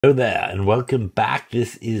Hello there, and welcome back.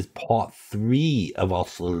 This is part 3 of our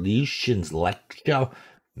solutions lecture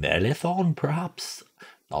marathon, perhaps?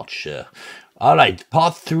 Not sure. Alright,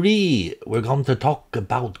 part 3. We're going to talk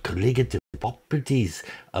about colligative properties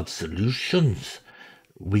of solutions.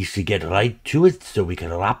 We should get right to it so we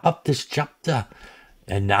can wrap up this chapter.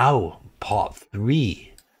 And now, part 3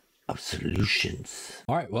 of solutions.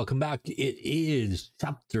 All right, welcome back. It is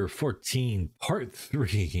chapter 14, part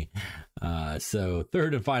 3. So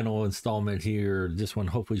third and final installment here. This one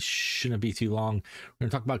hopefully shouldn't be too long. We're going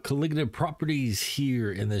to talk about colligative properties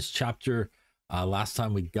here in this chapter. Last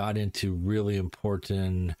time we got into really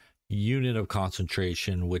important unit of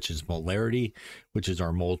concentration, which is molarity, which is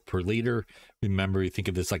our moles per liter. Remember, you think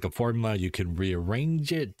of this like a formula, you can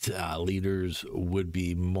rearrange it. Liters would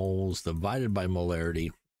be moles divided by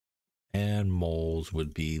molarity, and moles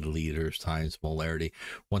would be liters times molarity.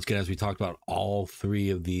 Once again, as we talked about, all three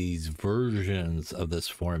of these versions of this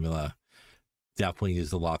formula definitely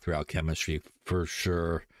used a lot throughout chemistry for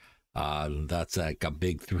sure. That's like a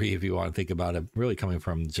big three if you want to think about it, really coming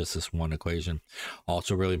from just this one equation.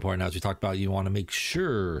 Also really important, as we talked about, you want to make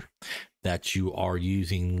sure that you are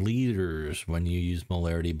using liters when you use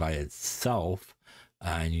molarity by itself,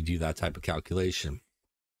 and you do that type of calculation.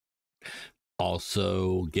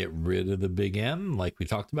 Also, get rid of the big M, like we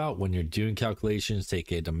talked about. When you're doing calculations,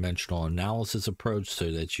 take a dimensional analysis approach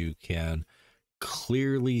so that you can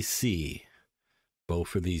clearly see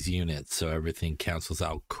both of these units, so everything cancels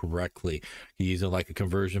out correctly. You use it like a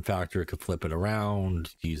conversion factor, could flip it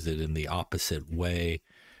around, use it in the opposite way.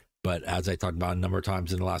 But as I talked about a number of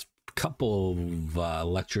times in the last couple of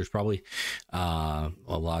lectures, probably, a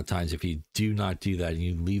lot of times if you do not do that and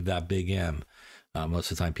you leave that big M,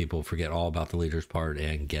 most of the time people forget all about the liters part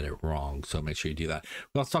and get it wrong. So make sure you do that.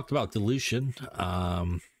 We also talked about dilution,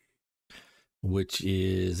 which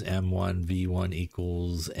is M1 V1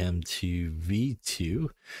 equals M2 V2.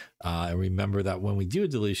 And remember that when we do a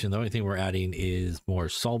dilution, the only thing we're adding is more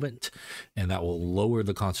solvent, and that will lower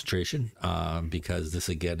the concentration because this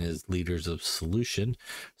again is liters of solution.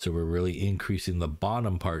 So we're really increasing the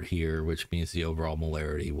bottom part here, which means the overall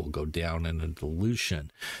molarity will go down in a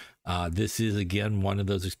dilution. This is again one of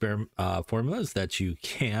those experiment formulas that you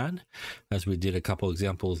can, as we did a couple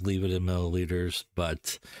examples, leave it in milliliters,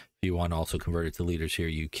 but if you want to also convert it to liters here,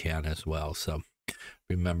 you can as well. So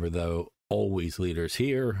remember though, always liters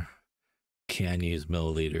here, can use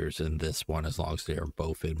milliliters in this one as long as they are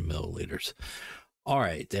both in milliliters. All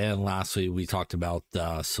right, and lastly, we talked about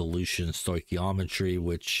solution stoichiometry,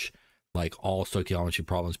 which, like all stoichiometry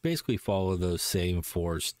problems, basically follow those same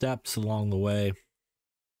 4 steps along the way.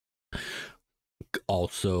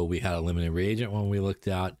 Also, we had a limited reagent when we looked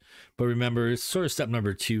at, but remember, it's sort of step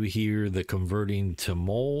number 2 here, the converting to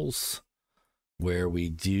moles, where we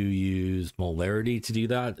do use molarity to do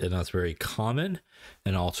that, and that's very common.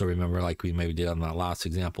 And also remember, like we maybe did on that last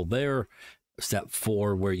example there, step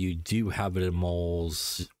 4, where you do have it in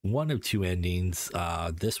moles, one of 2 endings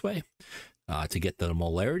this way, to get the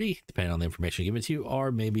molarity, depending on the information given to you,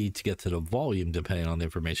 or maybe to get to the volume, depending on the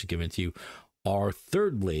information given to you, or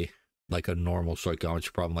thirdly, like a normal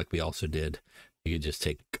stoichiometry problem like we also did, you could just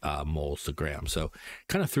take moles to grams. So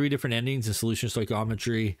kind of 3 different endings in solution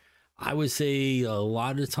stoichiometry. I would say a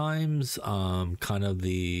lot of times kind of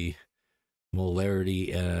the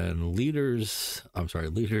molarity and liters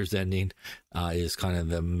ending is kind of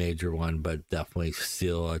the major one, but definitely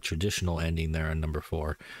still a traditional ending there in number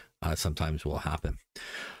 4 sometimes will happen.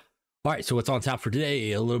 All right, so what's on tap for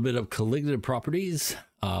today? A little bit of colligative properties.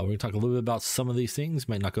 We're going to talk a little bit about some of these things.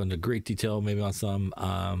 Might not go into great detail maybe on some,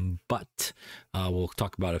 but we'll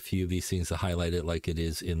talk about a few of these things to highlight it like it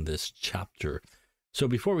is in this chapter. So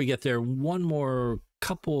before we get there, one more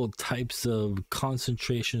couple types of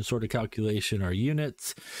concentration sort of calculation or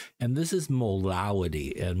units, and this is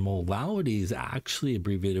molality. And molality is actually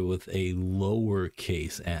abbreviated with a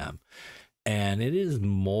lowercase m, and it is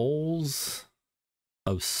moles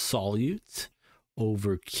of solute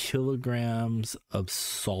over kilograms of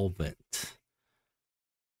solvent.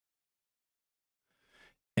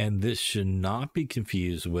 And this should not be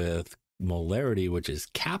confused with molarity, which is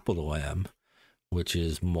capital M, which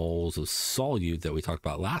is moles of solute that we talked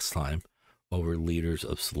about last time over liters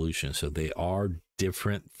of solution. So they are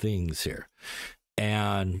different things here.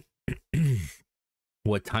 And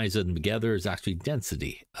what ties them together is actually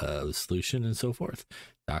density of solution and so forth.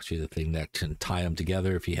 Actually the thing that can tie them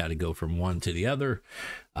together if you had to go from one to the other.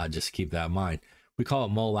 Just keep that in mind. We call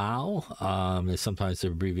it molal. There's sometimes the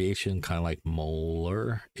abbreviation, kind of like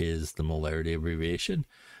molar is the molarity abbreviation.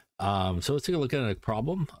 So let's take a look at a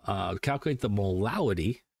problem. Calculate the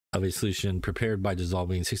molality of a solution prepared by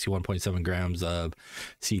dissolving 61.7 grams of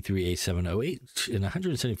C3H7OH in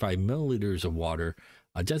 175 milliliters of water.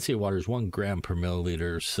 Density of water is 1 gram per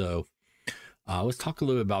milliliter. So let's talk a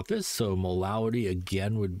little bit about this. So molality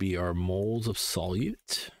again would be our moles of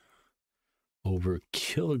solute over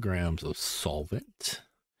kilograms of solvent.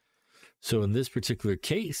 So in this particular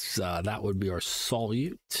case, that would be our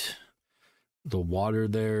solute. The water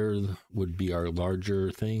there would be our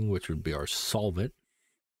larger thing, which would be our solvent.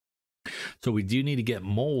 So we do need to get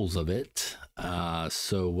moles of it.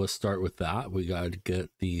 So we'll start with that. We got to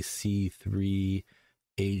get the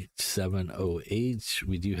C3H7OH.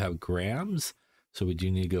 We do have grams. So we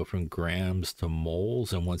do need to go from grams to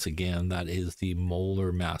moles. And once again, that is the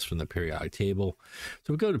molar mass from the periodic table.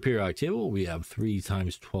 So we go to periodic table. We have 3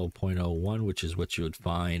 times 12.01, which is what you would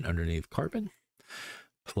find underneath carbon,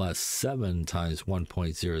 plus 7 times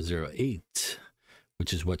 1.008,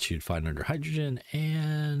 which is what you'd find under hydrogen.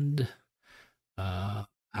 And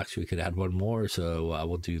actually we could add one more, so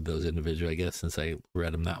we'll do those individually, I guess, since I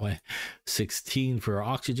read them that way. 16 for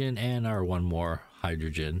oxygen, and our one more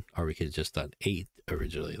hydrogen, or we could just done 8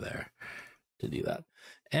 originally there to do that.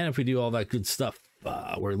 And if we do all that good stuff,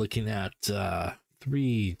 we're looking at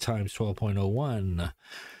 3 times 12.01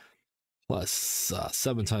 plus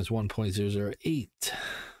 7 times 1.008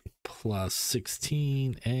 plus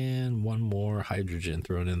 16 and one more hydrogen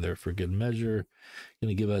thrown in there for good measure.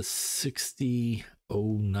 Going to give us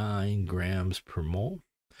 60.09 grams per mole.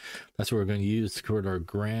 That's what we're going to use to convert our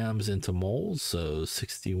grams into moles. So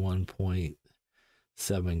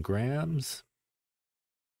 61.7 grams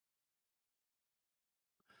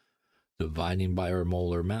dividing by our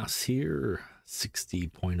molar mass here,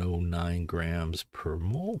 60.09 grams per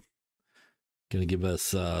mole. Going to give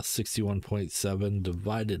us 61.7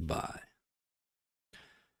 divided by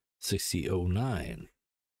 60.09.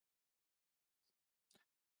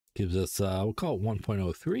 Gives us, we'll call it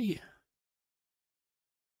 1.03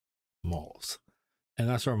 moles. And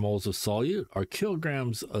that's our moles of solute. Our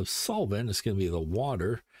kilograms of solvent is going to be the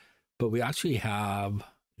water, but we actually have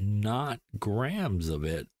not grams of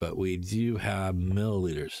it, but we do have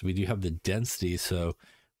milliliters. We do have the density. So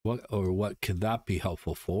what could that be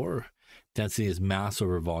helpful for? Density is mass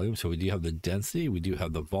over volume. So we do have the density, we do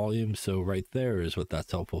have the volume. So right there is what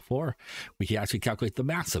that's helpful for. We can actually calculate the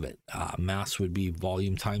mass of it. Mass would be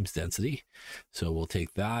volume times density. So we'll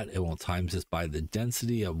take that and we'll times this by the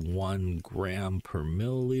density of 1 gram per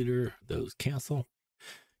milliliter. Those cancel.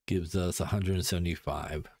 Gives us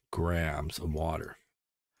 175 grams of water.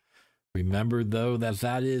 Remember though that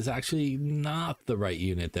that is actually not the right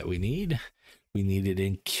unit that we need. We need it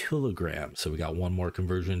in kilograms. So we got one more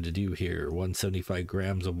conversion to do here. 175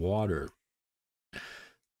 grams of water.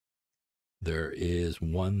 There is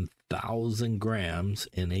 1,000 grams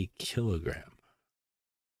in a kilogram.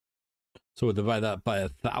 So we'll divide that by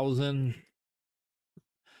 1,000.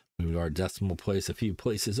 Move our decimal place a few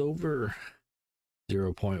places over.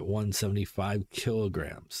 0.175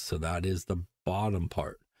 kilograms. So that is the bottom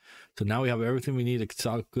part. So now we have everything we need to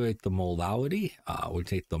calculate the molality. We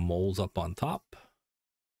take the moles up on top,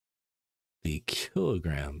 the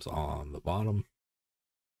kilograms on the bottom,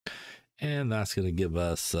 and that's going to give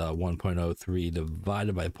us 1.03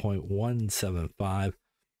 divided by 0.175.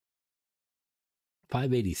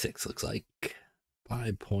 586 looks like.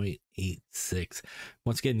 5.86.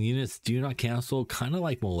 Once again, units do not cancel, kind of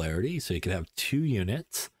like molarity. So you could have 2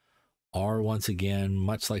 units. Or once again,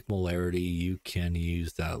 much like molarity, you can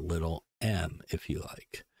use that little m if you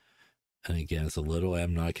like. And again, it's a little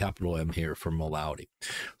m, not a capital M here for molality.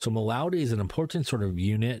 So molality is an important sort of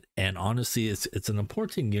unit. And honestly, it's an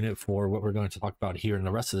important unit for what we're going to talk about here in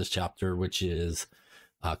the rest of this chapter, which is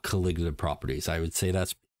colligative properties. I would say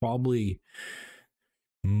that's probably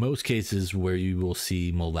most cases where you will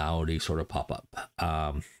see molality sort of pop up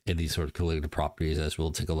in these sort of colligative properties, as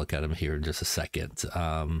we'll take a look at them here in just a second.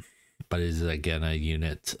 But it is, again, a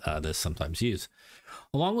unit that's sometimes used.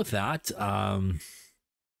 Along with that,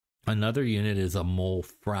 another unit is a mole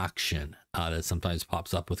fraction that sometimes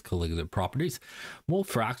pops up with colligative properties. Mole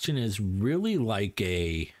fraction is really like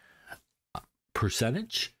a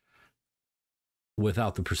percentage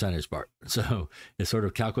without the percentage part. So it's sort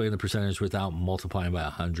of calculating the percentage without multiplying by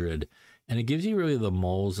 100. And it gives you really the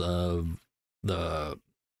moles of the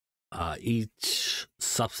each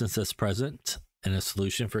substance that's present in a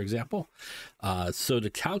solution, for example. So to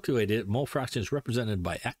calculate it, mole fraction is represented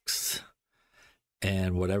by X,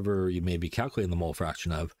 and whatever you may be calculating the mole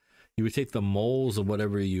fraction of, you would take the moles of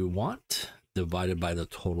whatever you want divided by the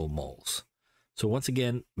total moles. So once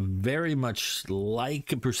again, very much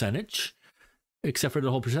like a percentage, except for the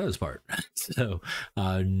whole percentage part. So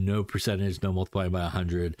no percentage, no multiplying by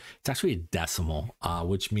 100. It's actually a decimal,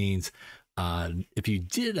 which means if you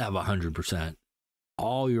did have 100%,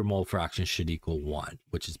 all your mole fractions should equal 1,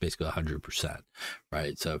 which is basically 100%,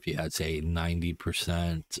 right? So if you had, say,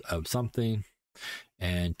 90% of something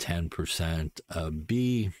and 10% of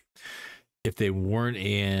B, if they weren't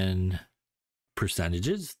in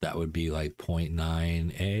percentages, that would be like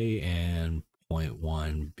 0.9A and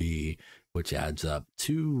 0.1B, which adds up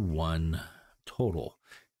to 1 total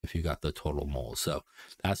if you got the total moles. So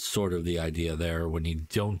that's sort of the idea there. When you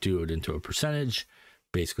don't do it into a percentage,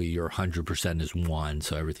 basically your 100% is 1,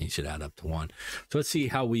 so everything should add up to 1. So let's see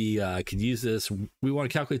how we could use this. We want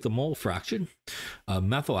to calculate the mole fraction of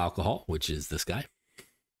methyl alcohol, which is this guy,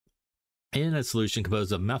 in a solution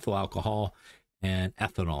composed of methyl alcohol and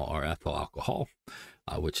ethanol, or ethyl alcohol,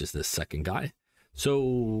 which is this second guy.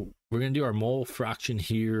 So we're going to do our mole fraction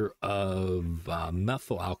here of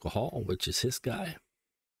methyl alcohol, which is this guy.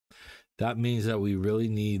 That means that we really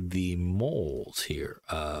need the moles here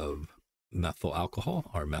of methyl alcohol,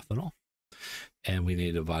 or methanol, and we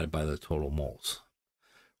need to divide it by the total moles.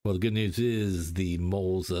 Well, the good news is the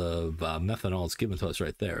moles of methanol is given to us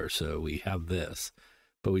right there, so we have this,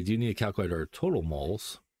 but we do need to calculate our total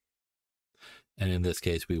moles, and in this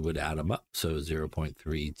case we would add them up. So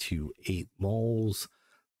 0.328 moles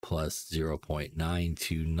plus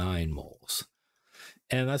 0.929 moles,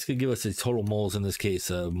 and that's going to give us the total moles in this case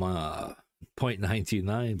of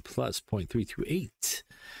 0.929 plus 0.328,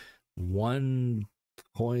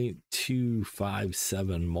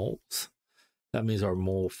 1.257 moles. That means our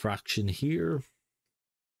mole fraction here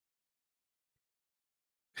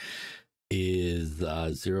is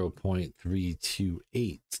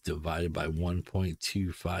 0.328 divided by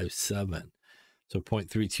 1.257. So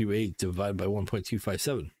 0.328 divided by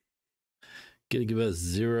 1.257 gonna give us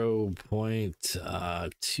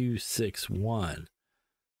 0.261.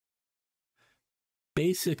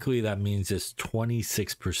 Basically, that means it's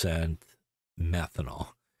 26% methanol.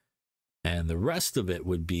 And the rest of it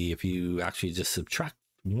would be, if you actually just subtract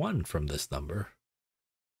 1 from this number,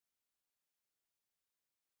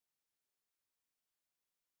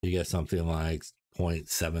 you get something like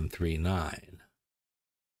 0.739.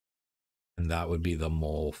 And that would be the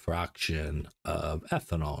mole fraction of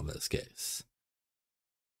ethanol in this case.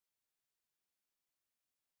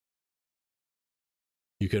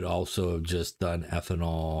 You could also have just done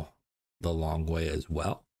ethanol the long way as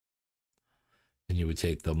well. And you would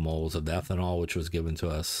take the moles of the ethanol, which was given to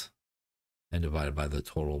us, and divide it by the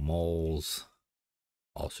total moles.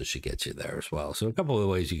 Also should get you there as well. So a couple of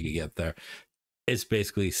ways you could get there. It's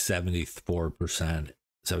basically 74%,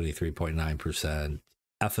 73.9%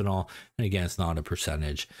 ethanol. And again, it's not a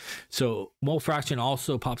percentage. So mole fraction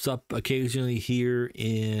also pops up occasionally here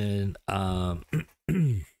in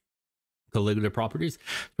colligative properties,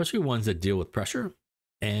 especially ones that deal with pressure.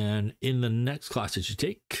 And in the next class that you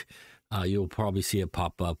take, you'll probably see it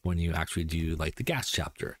pop up when you actually do like the gas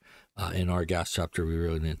chapter. In our gas chapter, we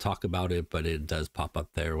really didn't talk about it, but it does pop up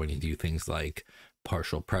there when you do things like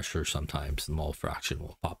partial pressure. Sometimes the mole fraction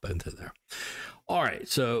will pop into there. All right,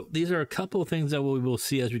 so these are a couple of things that we will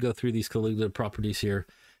see as we go through these colligative properties here,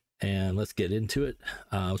 and let's get into it.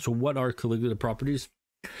 So what are colligative properties?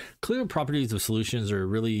 Colligative properties of solutions are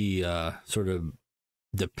really sort of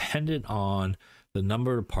dependent on the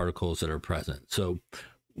number of particles that are present. So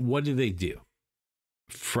what do?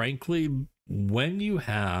 Frankly, when you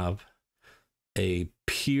have a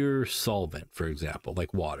pure solvent, for example,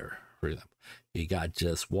 like water, for example, you got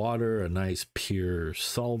just water, a nice pure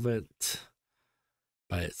solvent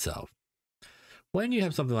by itself. When you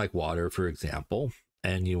have something like water, for example,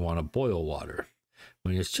 and you want to boil water,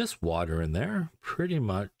 when it's just water in there, pretty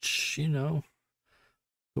much, you know,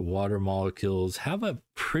 the water molecules have a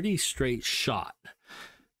pretty straight shot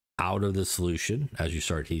out of the solution as you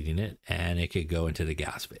start heating it, and it could go into the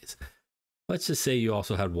gas phase. Let's just say you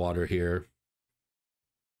also had water here,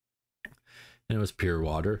 and it was pure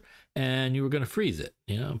water, and you were going to freeze it,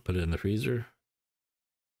 you know, put it in the freezer.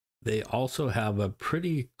 They also have a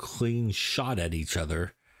pretty clean shot at each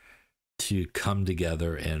other to come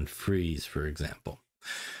together and freeze, for example.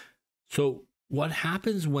 So what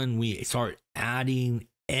happens when we start adding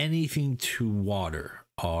anything to water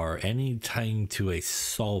or anything to a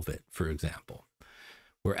solvent, for example?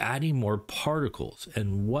 We're adding more particles,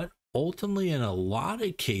 and what ultimately in a lot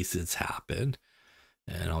of cases happen,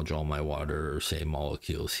 and I'll draw my water, say,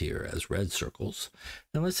 molecules here as red circles,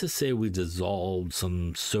 and let's just say we dissolved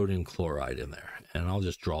some sodium chloride in there, and I'll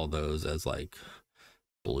just draw those as like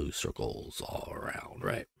blue circles all around,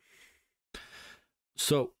 right?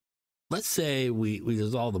 So let's say we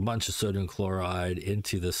dissolve a bunch of sodium chloride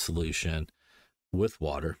into this solution with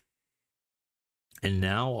water. And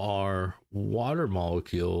now our water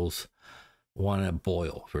molecules want to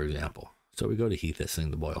boil, for example. So we go to heat this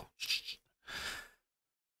thing to boil.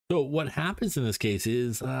 So what happens in this case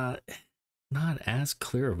is not as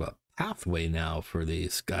clear of a pathway now for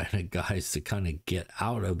these guys to kind of get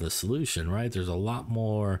out of the solution, right? There's a lot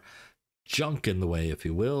more junk in the way, if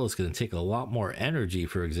you will. It's going to take a lot more energy,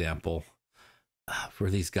 for example, for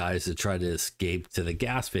these guys to try to escape to the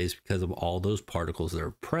gas phase because of all those particles that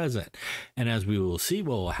are present. And as we will see,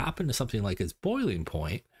 what will happen to something like its boiling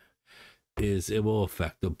point is it will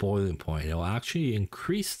affect the boiling point. It will actually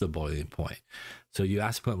increase the boiling point. So you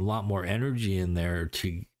have to put a lot more energy in there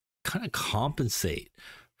to kind of compensate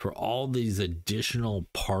for all these additional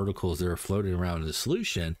particles that are floating around in the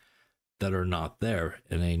solution that are not there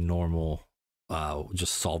in a normal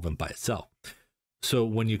just solvent by itself. So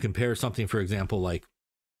when you compare something, for example, like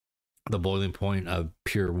the boiling point of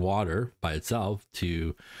pure water by itself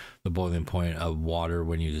to the boiling point of water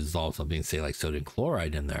when you dissolve something, say like sodium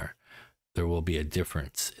chloride in there, there will be a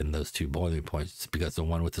difference in those two boiling points, because the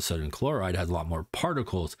one with the sodium chloride has a lot more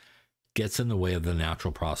particles, gets in the way of the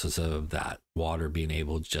natural process of that water being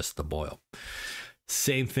able just to boil.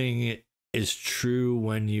 Same thing is true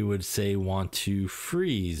when you would say want to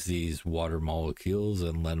freeze these water molecules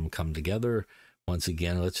and let them come together. Once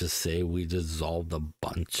again, let's just say we dissolved a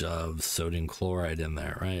bunch of sodium chloride in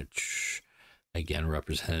there, right? Again,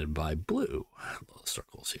 represented by blue little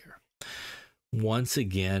circles here. Once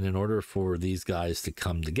again, in order for these guys to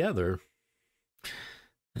come together,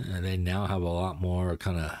 they now have a lot more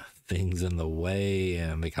kind of things in the way,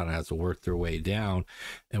 and they kind of have to work their way down.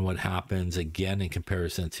 And what happens again in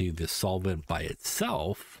comparison to the solvent by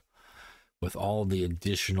itself, with all the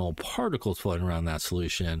additional particles floating around that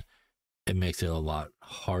solution, it makes it a lot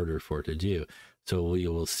harder for it to do. So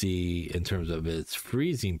you will see in terms of its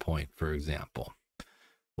freezing point, for example,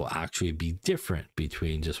 will actually be different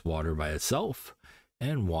between just water by itself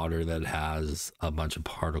and water that has a bunch of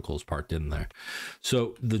particles parked in there.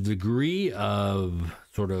 So the degree of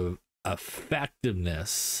sort of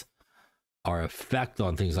effectiveness or effect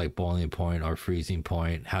on things like boiling point or freezing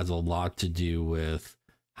point has a lot to do with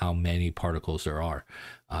how many particles there are.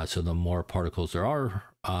 So the more particles there are,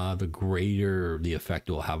 the greater the effect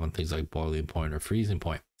it will have on things like boiling point or freezing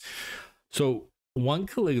point. So one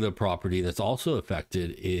colligative property that's also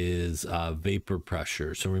affected is vapor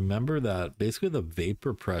pressure. So remember that basically the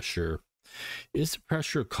vapor pressure is the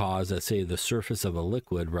pressure caused at, say, the surface of a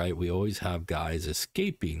liquid, right? We always have guys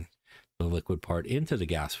escaping the liquid part into the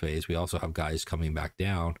gas phase. We also have guys coming back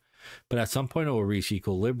down. But at some point it will reach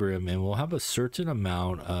equilibrium, and we'll have a certain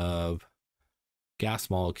amount of gas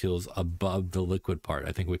molecules above the liquid part.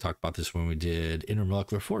 I think we talked about this when we did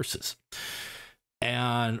intermolecular forces.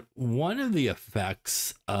 And one of the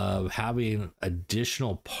effects of having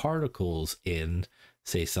additional particles in,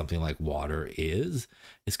 say, something like water is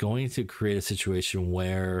it's going to create a situation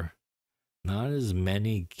where not as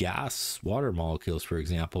many water molecules, for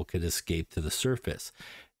example, could escape to the surface.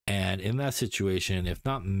 And in that situation, if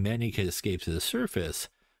not many could escape to the surface,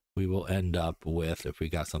 we will end up with, if we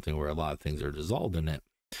got something where a lot of things are dissolved in it,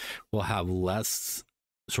 we'll have less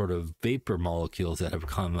sort of vapor molecules that have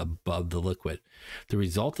come above the liquid. The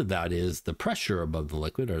result of that is the pressure above the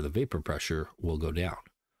liquid, or the vapor pressure, will go down.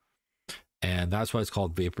 And that's why it's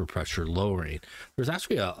called vapor pressure lowering. There's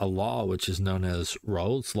actually a law which is known as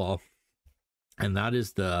Raoult's law, and that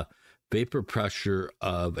is the vapor pressure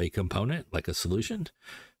of a component, like a solution.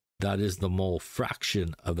 That is the mole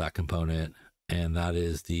fraction of that component, and that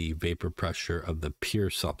is the vapor pressure of the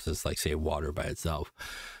pure substance, like, say, water by itself.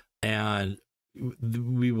 And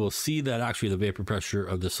we will see that actually the vapor pressure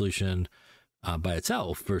of the solution by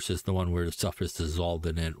itself versus the one where the stuff is dissolved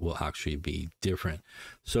in it will actually be different.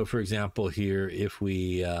 So, for example, here, if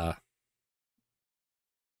we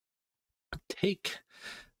take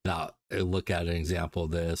now a look at an example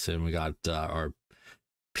of this, and we got our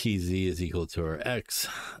PZ is equal to our X,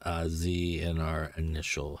 Z in our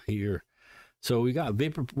initial here. So we got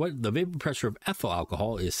the vapor pressure of ethyl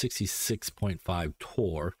alcohol is 66.5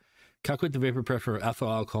 torr. Calculate the vapor pressure of ethyl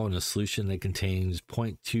alcohol in a solution that contains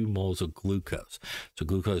 0.2 moles of glucose. So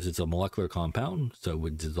glucose is a molecular compound, so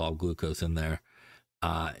we dissolve glucose in there.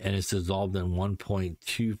 And it's dissolved in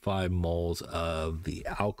 1.25 moles of the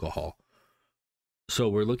alcohol. So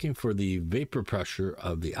we're looking for the vapor pressure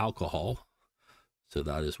of the alcohol. So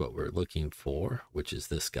that is what we're looking for, which is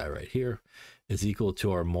this guy right here, is equal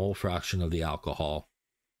to our mole fraction of the alcohol.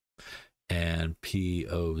 And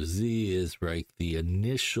POZ is like the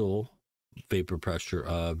initial vapor pressure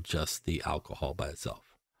of just the alcohol by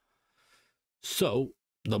itself. So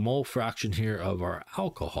the mole fraction here of our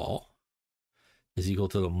alcohol is equal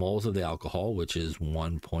to the moles of the alcohol, which is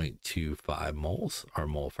 1.25 moles, our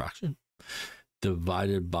mole fraction,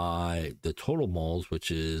 divided by the total moles,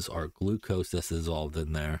 which is our glucose that's dissolved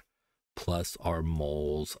in there, plus our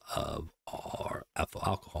moles of our ethyl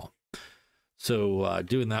alcohol. So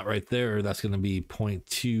doing that right there, that's going to be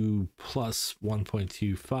 0.2 plus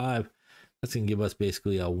 1.25. That's going to give us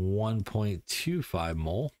basically a 1.25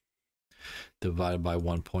 mole divided by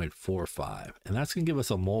 1.45. And that's going to give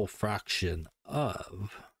us a mole fraction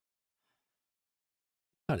of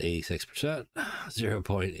about 86%,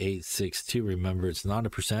 0.862. Remember, it's not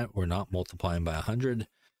a percent. We're not multiplying by 100.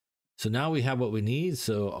 So now we have what we need.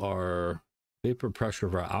 So our vapor pressure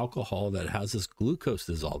of our alcohol that has this glucose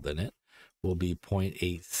dissolved in it will be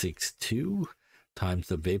 0.862 times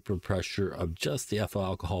the vapor pressure of just the ethyl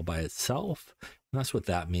alcohol by itself. And that's what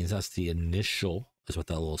that means. That's the initial, is what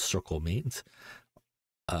that little circle means,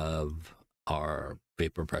 of our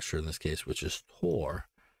vapor pressure in this case, which is torr.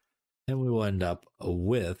 And we will end up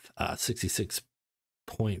with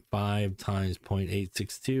 66.5 times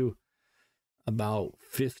 0.862, about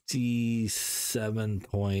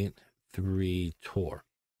 57.3 torr.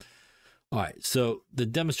 All right, so the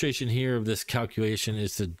demonstration here of this calculation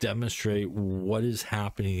is to demonstrate what is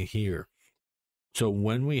happening here. So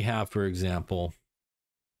when we have, for example,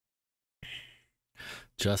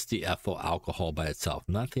 just the ethyl alcohol by itself,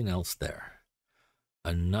 nothing else there,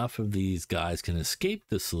 enough of these guys can escape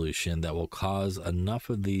the solution that will cause enough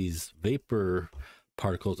of these vapor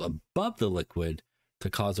particles above the liquid to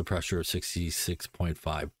cause a pressure of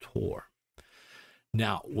 66.5 torr.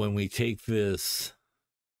 Now, when we take this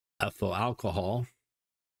ethyl alcohol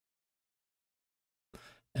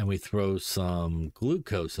and we throw some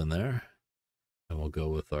glucose in there, and we'll go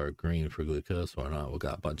with our green for glucose, or not, we've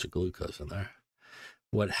got a bunch of glucose in there.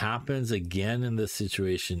 What happens again in this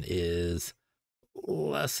situation is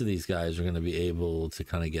less of these guys are going to be able to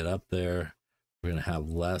kind of get up there. We're going to have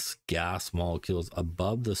less gas molecules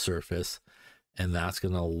above the surface, and that's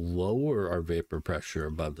going to lower our vapor pressure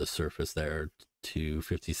above the surface there to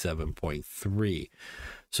 57.3.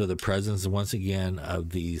 So the presence, once again, of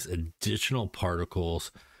these additional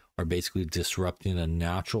particles are basically disrupting a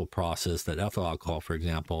natural process that ethyl alcohol, for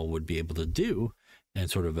example, would be able to do and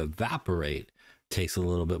sort of evaporate. Takes a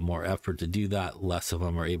little bit more effort to do that. Less of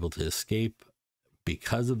them are able to escape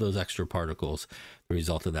because of those extra particles. The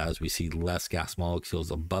result of that is we see less gas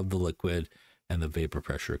molecules above the liquid and the vapor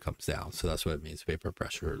pressure comes down. So that's what it means, vapor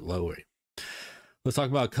pressure lowering. Let's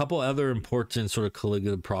talk about a couple other important sort of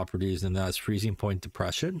colligative properties, and that's freezing point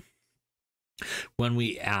depression. When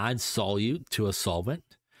we add solute to a solvent,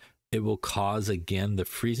 it will cause, again, the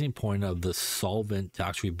freezing point of the solvent to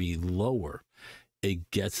actually be lower.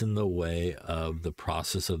 It gets in the way of the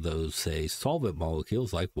process of those, say, solvent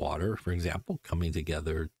molecules like water, for example, coming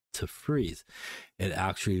together to freeze. It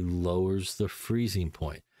actually lowers the freezing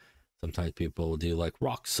point. Sometimes people will do like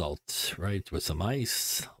rock salt, right, with some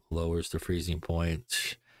ice, lowers the freezing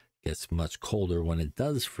point, gets much colder when it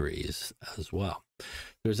does freeze as well.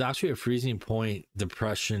 There's actually a freezing point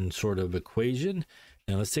depression sort of equation.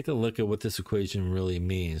 And let's take a look at what this equation really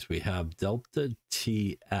means. We have delta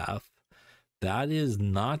TF. That is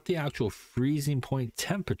not the actual freezing point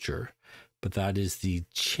temperature, but that is the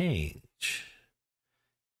change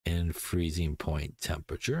in freezing point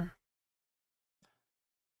temperature.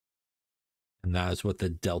 And that is what the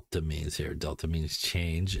delta means here. Delta means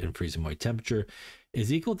change in freezing point temperature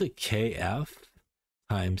is equal to Kf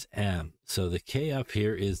times M. So the Kf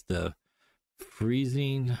here is the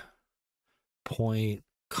freezing point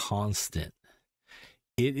constant.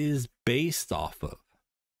 It is based off of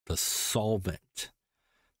the solvent.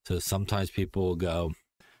 So sometimes people will go,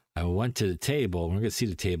 I went to the table, we're going to see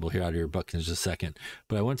the table here out of your book in just a second,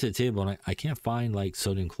 but I went to the table and I can't find like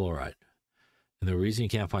sodium chloride. And the reason you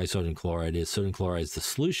can't find sodium chloride is sodium chloride is the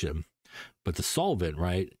solution, but the solvent,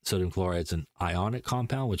 right? Sodium chloride is an ionic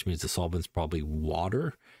compound, which means the solvent's probably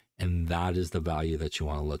water, and that is the value that you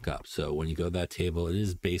want to look up. So when you go to that table, it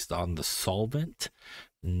is based on the solvent,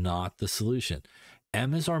 not the solution.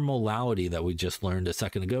 M is our molality that we just learned a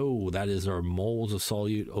second ago. That is our moles of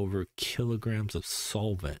solute over kilograms of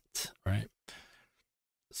solvent, right?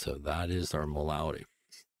 So that is our molality.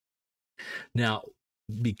 Now,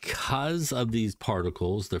 because of these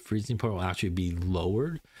particles, the freezing point will actually be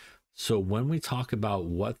lowered. So when we talk about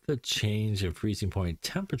what the change in freezing point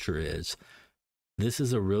temperature is, this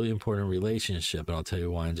is a really important relationship, and I'll tell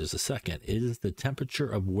you why in just a second. It is the temperature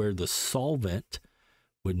of where the solvent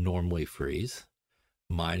would normally freeze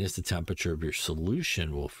minus the temperature of your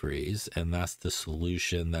solution will freeze, and that's the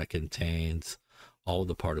solution that contains all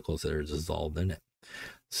the particles that are dissolved in it.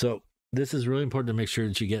 So this is really important to make sure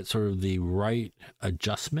that you get sort of the right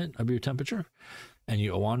adjustment of your temperature. And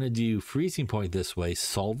you want to do freezing point this way,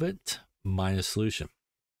 solvent minus solution.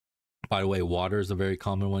 By the way, water is a very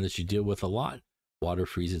common one that you deal with a lot. Water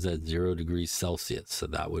freezes at 0 degrees Celsius. So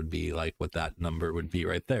that would be like what that number would be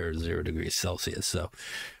right there, 0 degrees Celsius. So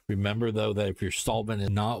remember though, that if your solvent is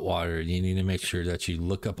not water, you need to make sure that you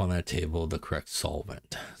look up on that table the correct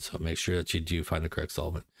solvent. So make sure that you do find the correct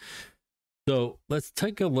solvent. So let's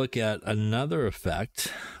take a look at another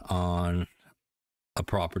effect on a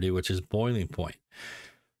property, which is boiling point.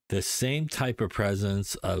 The same type of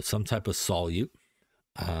presence of some type of solute,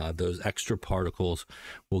 those extra particles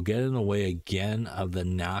will get in the way again of the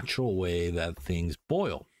natural way that things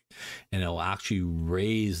boil, and it'll actually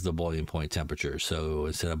raise the boiling point temperature. So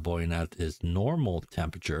instead of boiling at its normal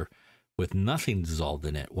temperature with nothing dissolved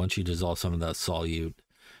in it, once you dissolve some of that solute,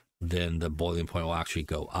 then the boiling point will actually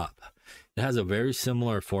go up. It has a very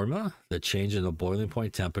similar formula. The change in the boiling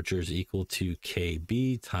point temperature is equal to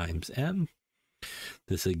Kb times M.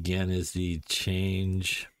 This again is the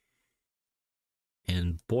change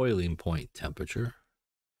in boiling point temperature.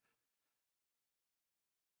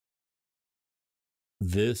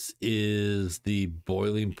 This is the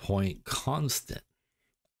boiling point constant.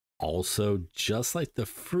 Also, just like the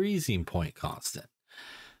freezing point constant,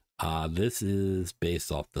 this is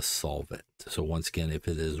based off the solvent. So once again, if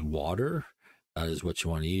it is water, that is what you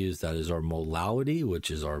want to use. That is our molality, which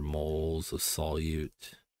is our moles of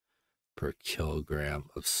solute per kilogram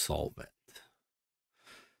of solvent.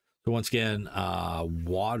 So once again,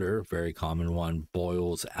 water, very common one,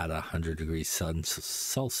 boils at 100 degrees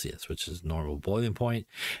Celsius, which is normal boiling point.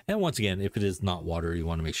 And once again, if it is not water, you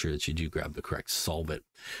want to make sure that you do grab the correct solvent.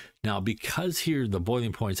 Now, because here the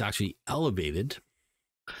boiling point is actually elevated,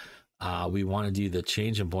 we want to do the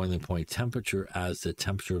change in boiling point temperature as the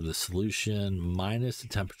temperature of the solution minus the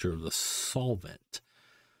temperature of the solvent.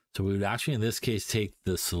 So we would actually, in this case, take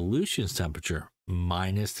the solution's temperature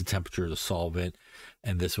minus the temperature of the solvent.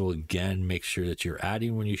 And this will again make sure that you're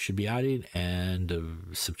adding when you should be adding and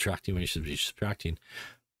subtracting when you should be subtracting.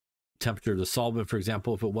 Temperature of the solvent, for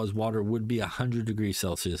example, if it was water, would be 100 degrees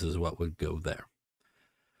Celsius is what would go there.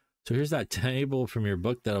 So here's that table from your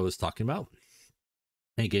book that I was talking about.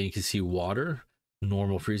 And again, you can see water,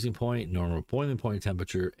 normal freezing point, normal boiling point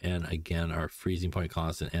temperature, and again, our freezing point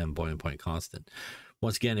constant and boiling point constant.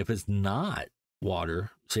 Once again, if it's not water,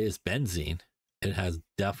 say it's benzene, it has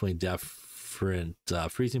definitely different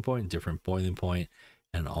freezing point, different boiling point,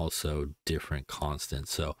 and also different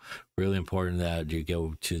constants. So really important that you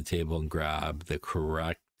go to the table and grab the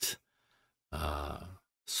correct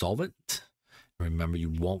solvent. Remember, you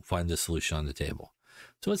won't find the solution on the table.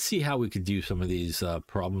 So let's see how we could do some of these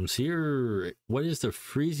problems here. What is the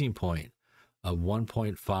freezing point of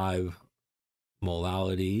 1.5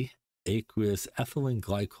 molality aqueous ethylene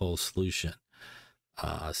glycol solution,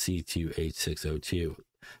 C2H6O2?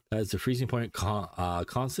 That is the freezing point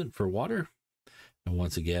constant for water. And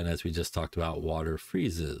once again, as we just talked about, water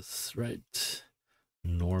freezes, right?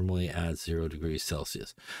 Normally at 0 degrees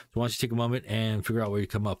Celsius. So why don't you take a moment and figure out what you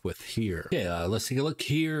come up with here. Okay, let's take a look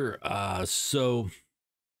here. So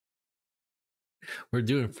we're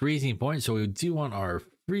doing freezing point. So we do want our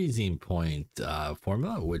freezing point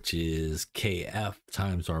formula, which is Kf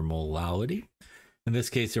times our molality. In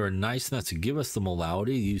this case, they are nice enough to give us the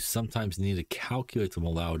molality. You sometimes need to calculate the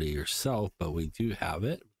molality yourself, but we do have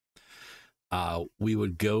it. We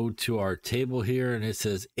would go to our table here and it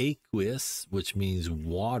says aqueous, which means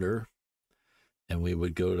water. And we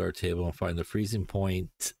would go to our table and find the freezing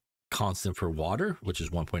point constant for water, which is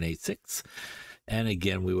 1.86. And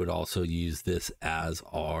again, we would also use this as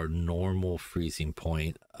our normal freezing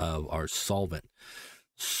point of our solvent.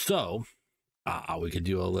 So we could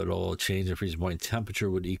do a little change in freezing point temperature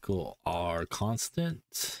would equal our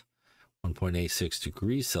constant, 1.86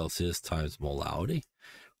 degrees Celsius times molality.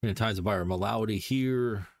 We're going to times it by our molality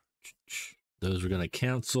here. Those are going to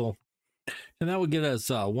cancel. And that would get us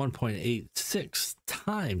 1.86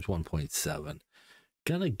 times 1.7.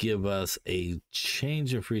 Going to give us a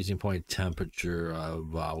change in freezing point temperature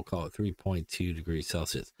of, we'll call it 3.2 degrees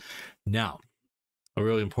Celsius. Now, a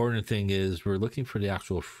really important thing is we're looking for the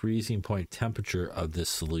actual freezing point temperature of this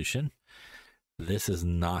solution. This is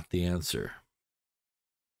not the answer.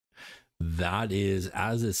 That is,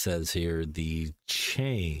 as it says here, the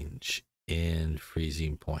change in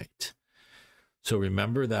freezing point. So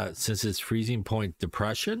remember that since it's freezing point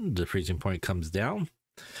depression, the freezing point comes down.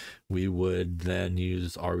 We would then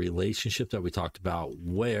use our relationship that we talked about,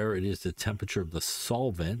 where it is the temperature of the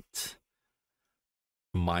solvent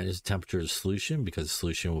minus the temperature of the solution, because the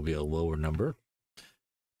solution will be a lower number.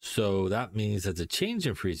 So that means that the change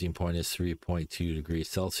in freezing point is 3.2 degrees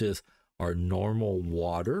Celsius. Our normal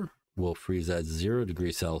water will freeze at 0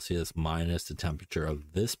 degrees Celsius minus the temperature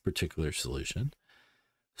of this particular solution.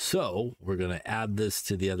 So we're going to add this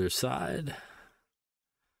to the other side.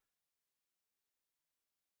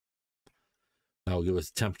 That will give us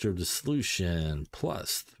the temperature of the solution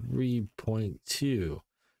plus 3.2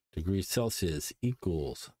 degrees Celsius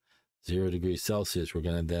equals 0 degrees Celsius. We're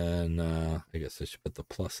going to then, I guess I should put the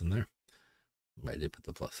plus in there. I did put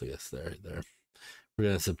the plus, I guess, there. We're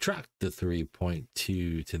going to subtract the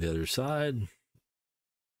 3.2 to the other side.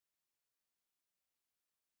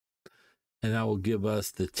 And that will give us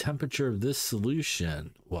the temperature of this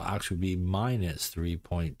solution will actually be minus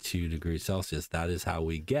 3.2 degrees Celsius. That is how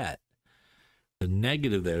we get the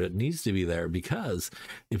negative there. It needs to be there because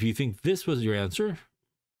if you think this was your answer,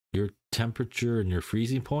 your temperature and your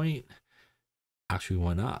freezing point actually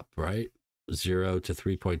went up, right? 0 to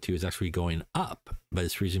 3.2 is actually going up, but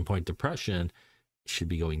its freezing point depression should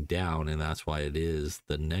be going down, and that's why it is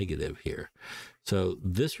the negative here. So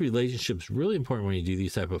this relationship is really important when you do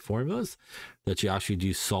these type of formulas, that you actually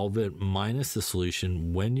do solvent minus the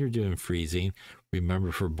solution when you're doing freezing.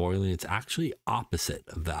 Remember, for boiling, it's actually opposite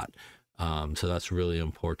of that. So that's really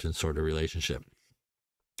important sort of relationship.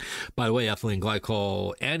 By the way, ethylene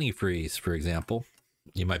glycol antifreeze, for example,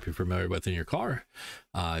 you might be familiar with in your car.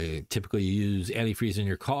 Typically you use antifreeze in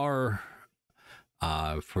your car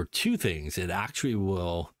for two things. It actually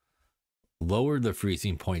will lower the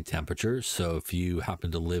freezing point temperature. So if you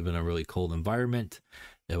happen to live in a really cold environment,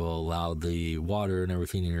 it will allow the water and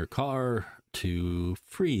everything in your car to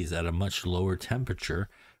freeze at a much lower temperature,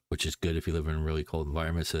 which is good if you live in a really cold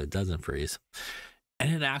environment so it doesn't freeze.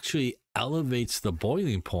 And it actually elevates the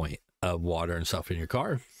boiling point of water and stuff in your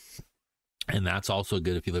car. And that's also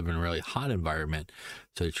good if you live in a really hot environment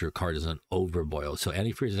so that your car doesn't overboil. So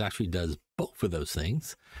antifreeze actually does both of those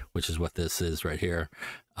things, which is what this is right here.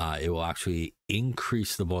 It will actually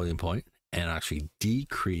increase the boiling point and actually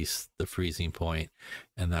decrease the freezing point.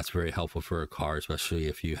 And that's very helpful for a car, especially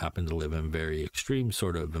if you happen to live in very extreme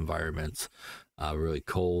sort of environments, really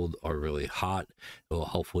cold or really hot. It will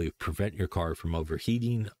hopefully prevent your car from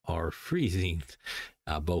overheating or freezing,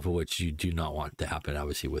 both of which you do not want to happen,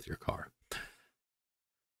 obviously, with your car.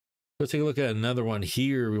 Let's take a look at another one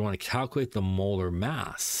here. We want to calculate the molar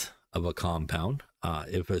mass of a compound.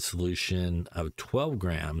 If a solution of 12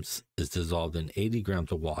 grams is dissolved in 80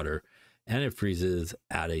 grams of water and it freezes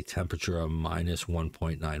at a temperature of minus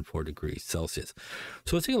 1.94 degrees Celsius.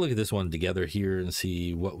 So let's take a look at this one together here and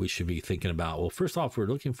see what we should be thinking about. Well, first off, we're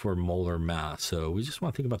looking for molar mass. So we just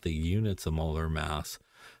want to think about the units of molar mass,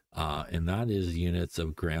 and that is units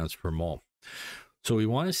of grams per mole. So we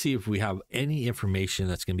want to see if we have any information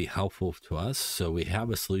that's going to be helpful to us. So we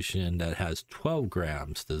have a solution that has 12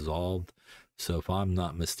 grams dissolved. So if I'm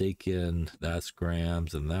not mistaken, that's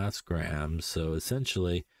grams and that's grams. So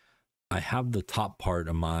essentially, I have the top part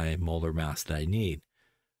of my molar mass that I need.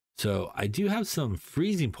 So I do have some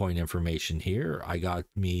freezing point information here. I got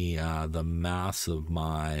me the mass of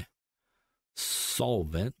my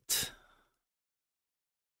solvent.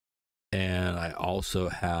 And I also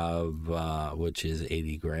have, which is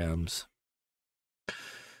 80 grams.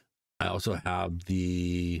 I also have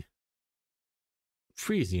the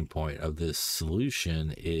freezing point of this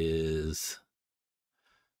solution is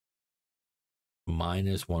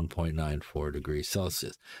minus 1.94 degrees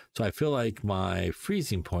Celsius. So I feel like my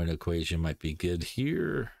freezing point equation might be good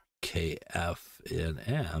here. Kf in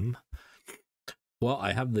M. Well,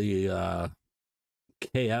 I have the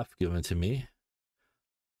Kf given to me.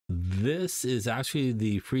 This is actually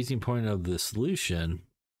the freezing point of the solution,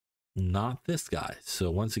 not this guy.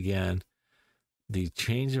 So once again, the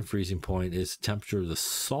change in freezing point is the temperature of the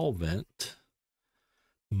solvent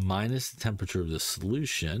minus the temperature of the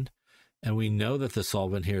solution. And we know that the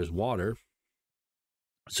solvent here is water.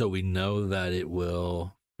 So we know that it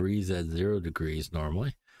will freeze at 0 degrees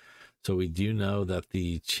normally. So we do know that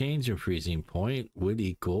the change in freezing point would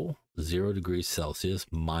equal 0 degrees Celsius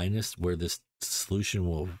minus where this solution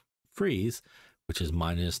will freeze, which is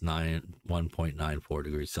minus 1.94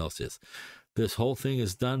 degrees Celsius. This whole thing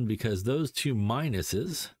is done because those two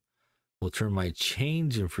minuses will turn my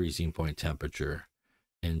change in freezing point temperature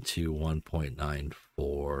into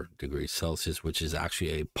 1.94 degrees Celsius, which is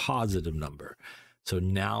actually a positive number. So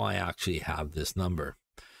now I actually have this number.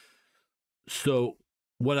 So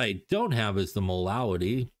what I don't have is the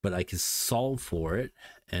molality, but I can solve for it.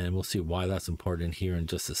 And we'll see why that's important here in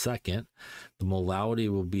just a second. The molality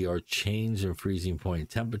will be our change in freezing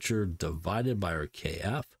point temperature divided by our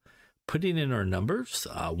Kf. Putting in our numbers,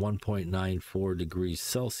 1.94 degrees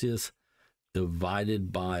Celsius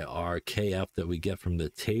divided by our Kf that we get from the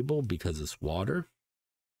table because it's water.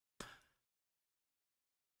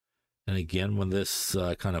 And again, when this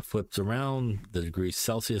kind of flips around, the degrees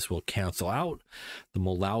Celsius will cancel out. The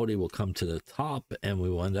molality will come to the top, and we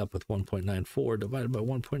will end up with 1.94 divided by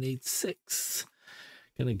 1.86.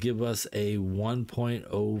 Going to give us a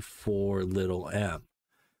 1.04 little m.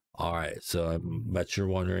 All right, so I bet you're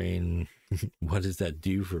wondering, what does that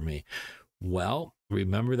do for me? Well,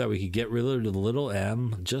 remember that we could get rid of the little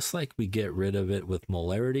m just like we get rid of it with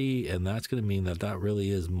molarity, and that's going to mean that that really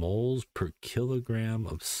is moles per kilogram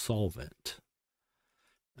of solvent.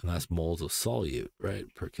 And that's moles of solute, right,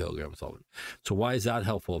 per kilogram of solvent. So why is that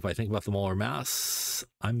helpful? If I think about the molar mass,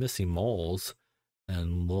 I'm missing moles,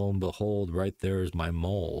 and lo and behold, right there is my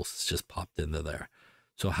moles. It's just popped into there.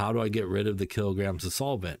 So how do I get rid of the kilograms of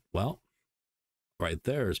solvent? Well, right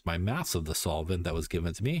there is my mass of the solvent that was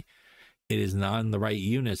given to me. It is not in the right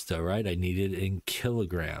units though, right? I need it in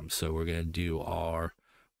kilograms. So we're going to do our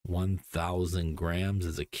 1,000 grams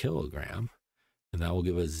as a kilogram, and that will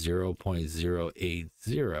give us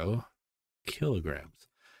 0.080 kilograms.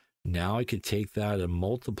 Now I could take that and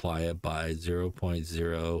multiply it by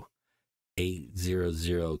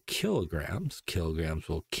 0.0800 kilograms. Kilograms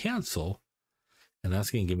will cancel, and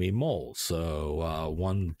that's going to give me moles. So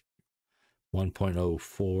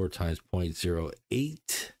 1.04 times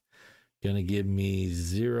 0.08 going to give me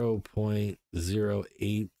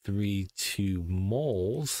 0.0832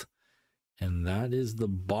 moles, and that is the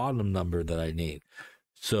bottom number that I need.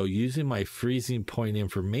 So using my freezing point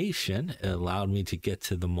information, it allowed me to get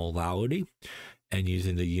to the molality, and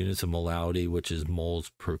using the units of molality, which is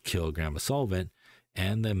moles per kilogram of solvent,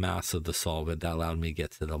 and the mass of the solvent, that allowed me to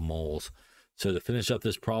get to the moles. So to finish up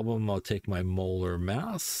this problem, I'll take my molar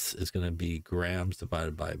mass. It's going to be grams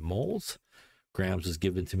divided by moles. Grams is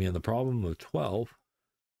given to me in the problem of 12.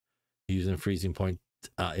 Using freezing point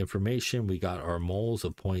information, we got our moles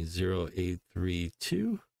of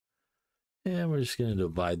 0.0832. And we're just going to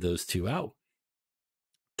divide those two out.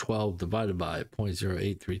 12 divided by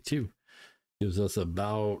 0.0832 gives us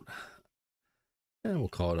about, and we'll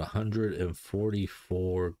call it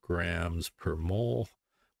 144 grams per mole,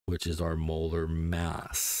 which is our molar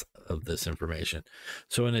mass of this information.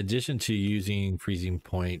 So in addition to using freezing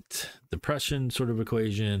point depression sort of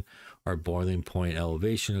equation, our boiling point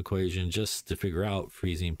elevation equation, just to figure out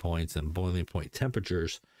freezing points and boiling point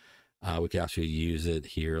temperatures, we can actually use it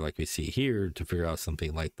here, like we see here, to figure out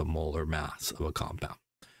something like the molar mass of a compound.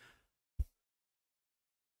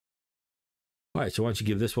 All right, so why don't you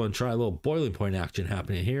give this one a try? A little boiling point action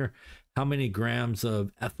happening here. How many grams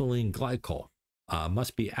of ethylene glycol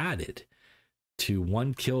must be added to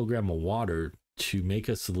 1 kilogram of water to make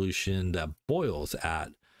a solution that boils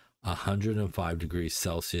at 105 degrees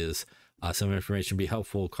Celsius? Some information be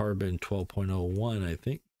helpful. Carbon 12.01, I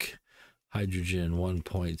think. Hydrogen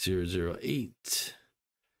 1.008.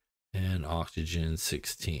 And oxygen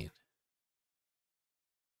 16.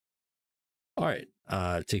 All right,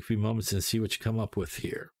 take a few moments and see what you come up with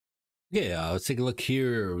here. Yeah, let's take a look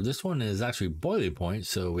here. This one is actually boiling point,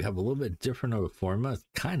 so we have a little bit different of a formula. It's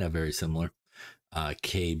kind of very similar.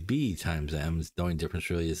 Kb times m. The only difference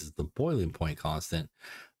really is the boiling point constant.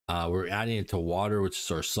 We're adding it to water, which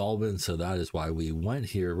is our solvent, so that is why we went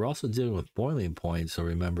here. We're also dealing with boiling point, so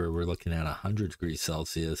remember we're looking at 100 degrees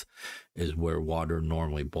Celsius is where water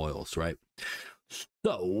normally boils, right?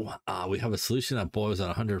 So we have a solution that boils at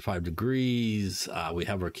 105 degrees. We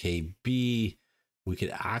have our Kb. We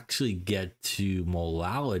could actually get to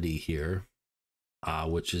molality here,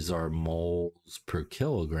 which is our moles per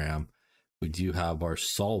kilogram. We do have our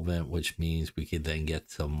solvent, which means we could then get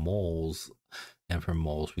to moles, and from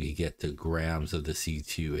moles we could get to grams of the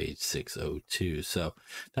C2H6O2. So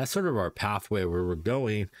that's sort of our pathway where we're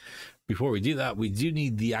going. Before we do that, we do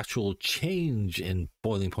need the actual change in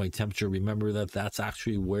boiling point temperature. Remember that that's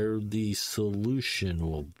actually where the solution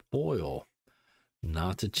will boil,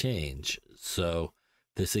 not to change. So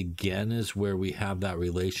this again is where we have that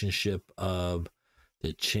relationship of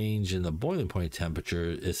the change in the boiling point temperature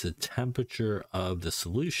is the temperature of the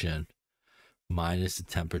solution minus the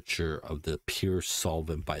temperature of the pure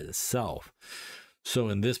solvent by itself. So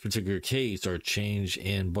in this particular case, our change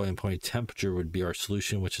in boiling point temperature would be our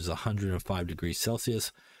solution, which is 105 degrees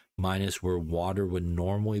Celsius, minus where water would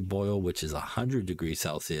normally boil, which is 100 degrees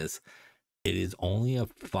Celsius. It is only a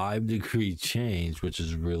 5-degree change, which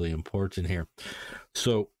is really important here.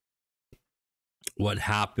 So what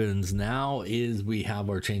happens now is we have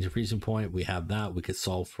our change in freezing point. We have that. We could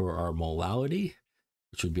solve for our molality,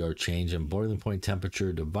 which would be our change in boiling point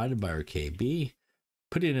temperature divided by our Kb.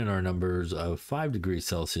 putting in our numbers of 5 degrees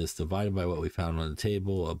Celsius divided by what we found on the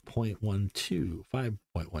table of 0.12,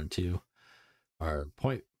 5.12, or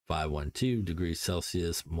 0.512 degrees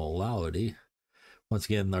Celsius molality. Once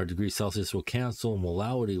again, our degrees Celsius will cancel,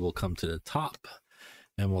 molality will come to the top,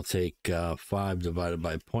 and we'll take 5 divided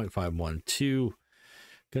by 0.512,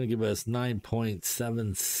 going to give us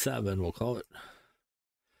 9.77, we'll call it.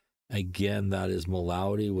 Again, that is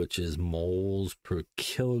molality, which is moles per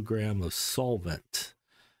kilogram of solvent.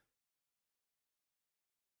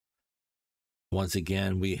 Once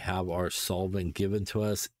again, we have our solvent given to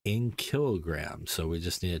us in kilograms, so we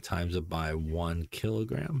just need to times it by 1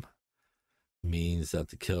 kilogram. Means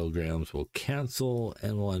that the kilograms will cancel,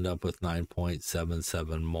 and we'll end up with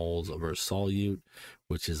 9.77 moles of our solute,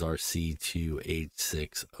 which is our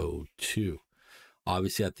C2H6O2.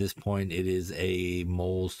 Obviously, at this point, it is a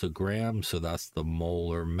moles to grams, so that's the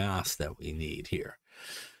molar mass that we need here.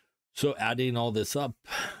 So adding all this up,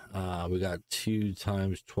 we got 2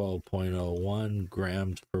 times 12.01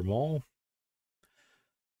 grams per mole,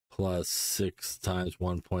 plus 6 times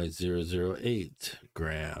 1.008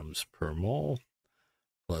 grams per mole,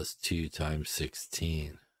 plus 2 times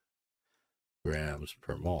 16 grams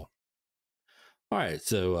per mole. All right,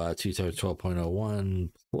 so 2 times 12.01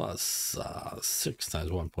 plus 6 times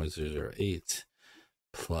 1.008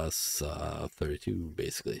 plus 32,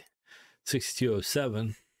 basically.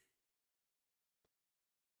 6207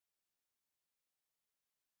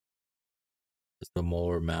 is the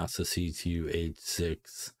molar mass of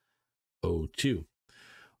C2H6O2.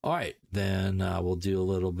 All right, then we'll do a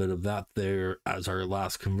little bit of that there as our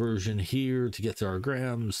last conversion here to get to our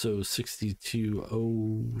grams. So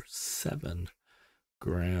 6207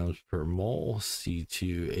 grams per mole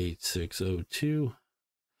C2H6O2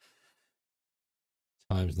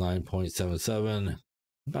 times 9.77,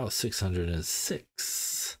 about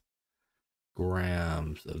 606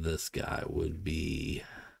 grams of this guy would be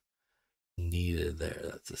needed there.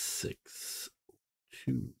 That's a 6.2.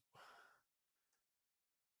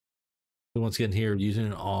 So once again here,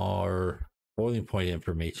 using our boiling point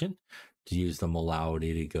information to use the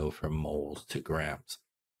molality to go from moles to grams.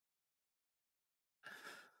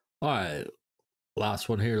 All right, last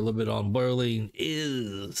one here, a little bit on boiling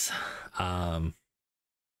is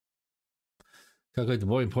calculate the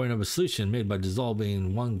boiling point of a solution made by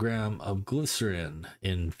dissolving 1 gram of glycerin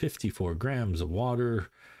in 54 grams of water.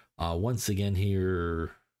 Once again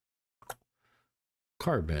here,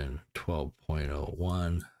 carbon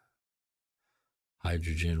 12.01,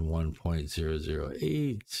 hydrogen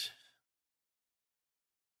 1.008,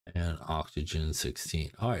 and oxygen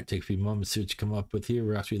 16. All right, take a few moments to see what you come up with here.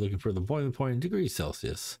 We're actually looking for the boiling point in degrees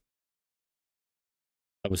Celsius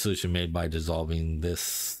of a solution made by dissolving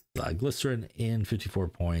this glycerin in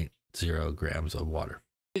 54.0 grams of water.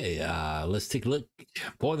 Okay, let's take a look.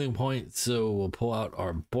 Boiling point. So we'll pull out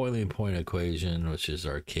our boiling point equation, which is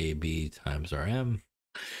our Kb times our M.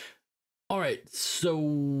 All right,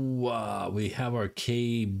 so we have our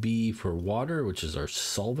Kb for water, which is our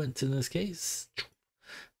solvent in this case.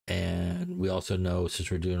 And we also know, since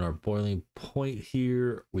we're doing our boiling point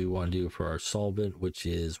here, we want to do for our solvent, which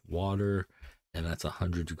is water, and that's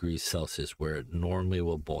 100 degrees Celsius where it normally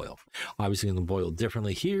will boil. Obviously going to boil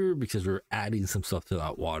differently here because we're adding some stuff to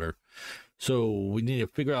that water. So we need to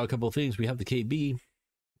figure out a couple of things. We have the Kb.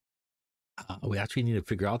 We actually need to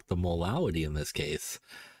figure out the molality in this case.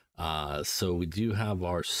 So we do have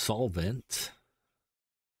our solvent,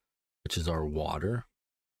 which is our water,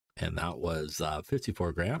 and that was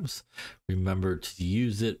 54 grams. Remember, to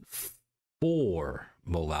use it for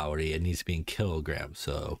molality, it needs to be in kilograms.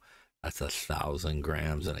 So that's 1,000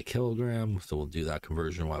 grams in a kilogram. So we'll do that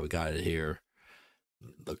conversion while we got it here.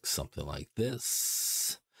 Looks something like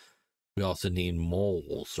this. We also need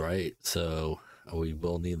moles, right? So we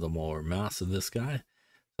will need the molar mass of this guy.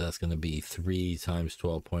 So that's going to be 3 times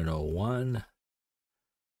 12.01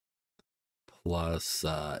 plus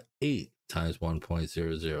 8 times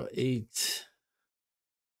 1.008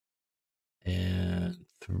 and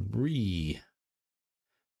 3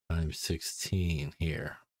 times 16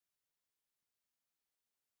 here.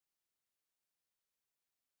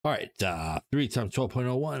 All right, 3 times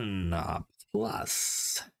 12.01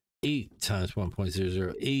 plus 8 times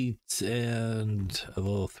 1.008 and a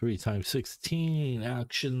little 3 times 16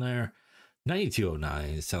 action there.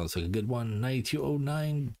 9209 sounds like a good one.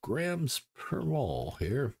 9209 grams per mole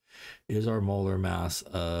here is our molar mass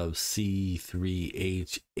of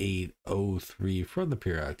C3H8O3 from the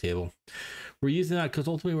periodic table. We're using that because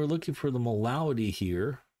ultimately we're looking for the molality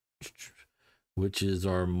here, which is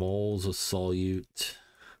our moles of solute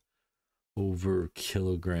over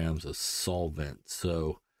kilograms of solvent.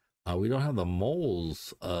 So We don't have the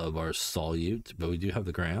moles of our solute, but we do have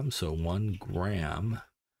the grams. So 1 gram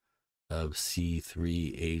of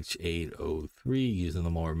C3H8O3 using the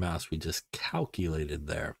molar mass we just calculated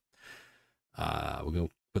there. We're going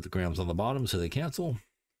to put the grams on the bottom so they cancel.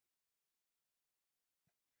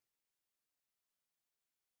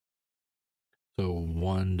 So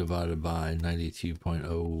 1 divided by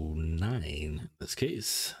 92.09 in this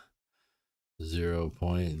case,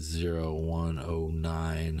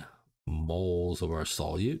 0.0109 moles of our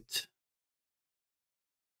solute.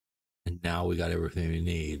 And now we got everything we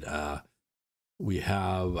need. We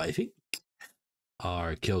have, I think,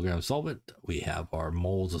 our kilogram solvent. We have our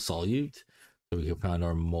moles of solute. So we can find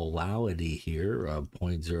our molality here of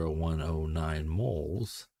 0.0109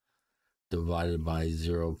 moles divided by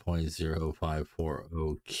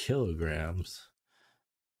 0.0540 kilograms.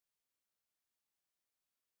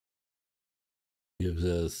 Gives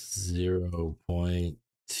us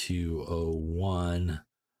 0.201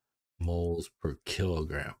 moles per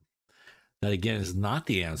kilogram. That again is not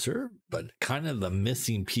the answer, but kind of the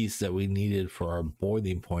missing piece that we needed for our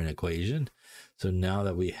boiling point equation. So now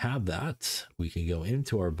that we have that, we can go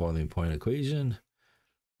into our boiling point equation.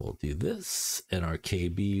 We'll do this and our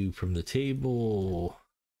KB from the table.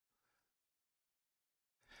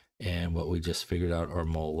 And what we just figured out, our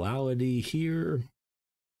molality here.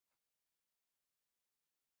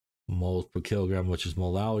 Moles per kilogram, which is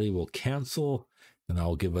molality, will cancel. And that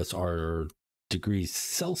will give us our degrees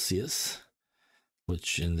Celsius,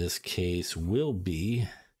 which in this case will be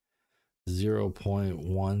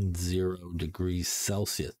 0.10 degrees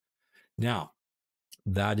Celsius. Now,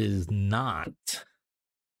 that is not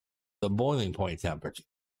the boiling point temperature.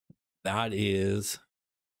 That is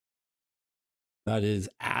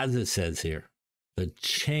as it says here, the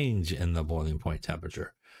change in the boiling point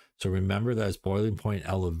temperature. So remember that's boiling point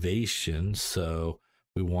elevation. So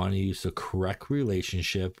we want to use the correct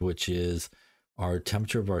relationship, which is our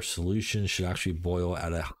temperature of our solution should actually boil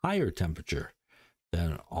at a higher temperature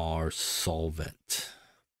than our solvent.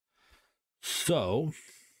 So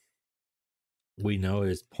we know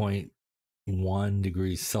it's 0.1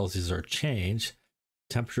 degrees Celsius our change.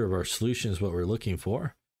 Temperature of our solution is what we're looking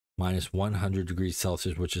for, minus 100 degrees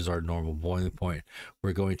Celsius, which is our normal boiling point.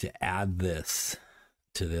 We're going to add this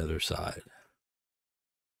to the other side.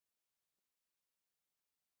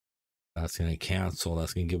 That's going to cancel.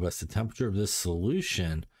 That's going to give us the temperature of this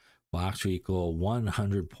solution will actually equal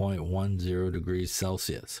 100.10 degrees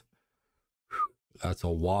Celsius. That's a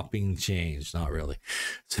whopping change. Not really.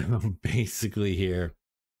 So basically here,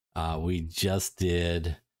 we just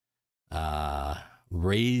did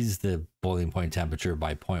raise the boiling point temperature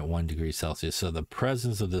by 0.1 degrees Celsius. So the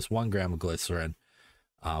presence of this 1 gram of glycerin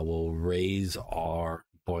will raise our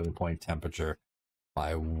boiling point temperature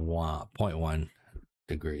by 0.1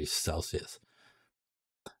 degrees Celsius.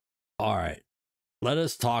 All right, let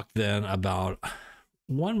us talk then about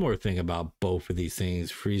one more thing about both of these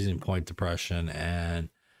things: freezing point depression and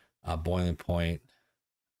boiling point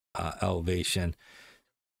elevation.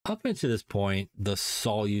 Up until this point, the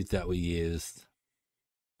solute that we used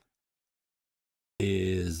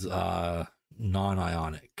is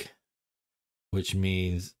non-ionic, which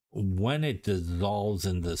means when it dissolves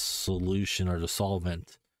in the solution or the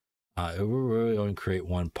solvent, it will really only create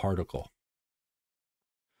one particle.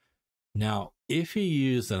 Now, if you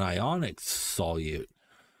use an ionic solute,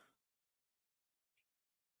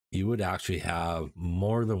 you would actually have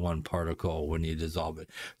more than one particle when you dissolve it.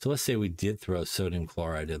 So let's say we did throw sodium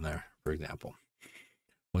chloride in there, for example.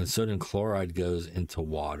 When sodium chloride goes into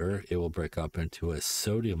water, it will break up into a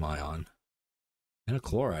sodium ion and a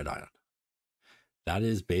chloride ion. That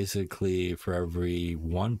is basically for every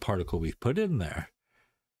one particle we put in there,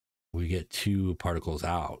 we get 2 particles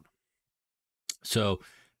out. So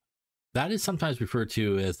that is sometimes referred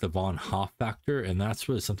to as the von Hoff factor, and that's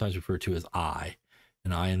what is sometimes referred to as I.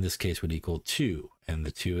 And I in this case would equal 2, and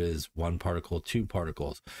the 2 is 1 particle, 2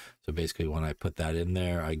 particles. So basically when I put that in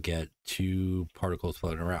there, I get 2 particles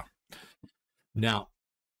floating around. Now,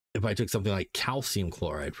 if I took something like calcium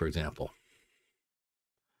chloride, for example,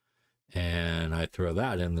 and I throw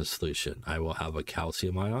that in the solution, I will have a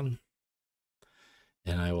calcium ion,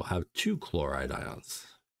 and I will have 2 chloride ions.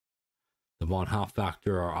 The von Hoff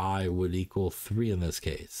factor, or I, would equal 3 in this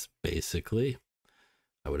case. Basically,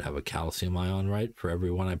 I would have a calcium ion, right, for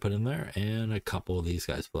every one I put in there, and a couple of these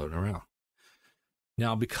guys floating around.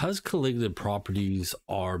 Now, because colligative properties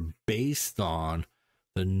are based on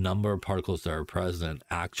the number of particles that are present,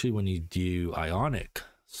 actually, when you do ionic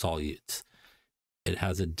solutes, it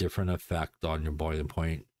has a different effect on your boiling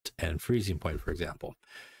point and freezing point, for example.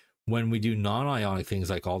 When we do non-ionic things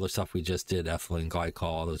like all the stuff we just did, ethylene glycol,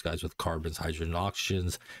 all those guys with carbons, hydrogen,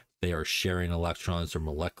 oxygens, they are sharing electrons. They're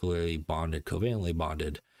molecularly bonded, covalently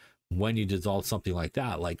bonded. When you dissolve something like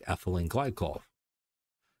that, like ethylene glycol,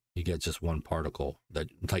 you get just one particle that,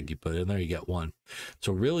 like, you put in there, you get one.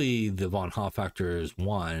 So really the von Hoff factor is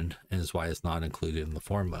 1, and is why it's not included in the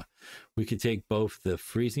formula. We could take both the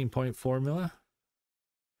freezing point formula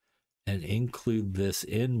and include this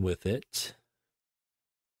in with it,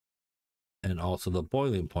 and also the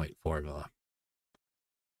boiling point formula.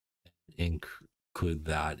 Include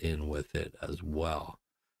that in with it as well.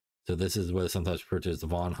 So this is what is sometimes referred to as the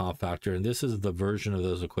von Hoff factor, and this is the version of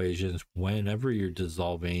those equations whenever you're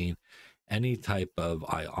dissolving any type of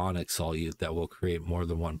ionic solute that will create more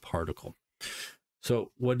than one particle.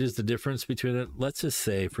 So what is the difference between it? Let's just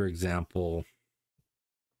say, for example,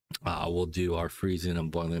 we'll do our freezing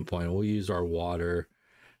and boiling point. We'll use our water,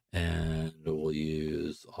 and we'll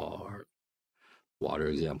use our water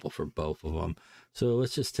example for both of them. So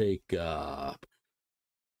let's just take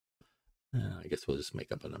I guess we'll just make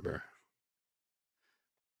up a number.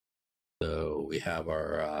 So we have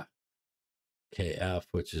our KF,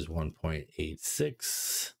 which is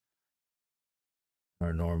 1.86.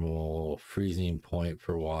 Our normal freezing point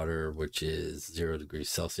for water, which is 0 degrees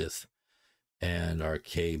Celsius. And our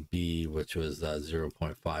KB, which was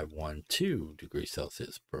 0.512 degrees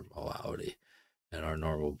Celsius per molality. And our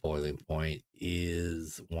normal boiling point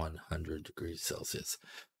is 100 degrees Celsius.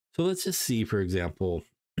 So let's just see, for example,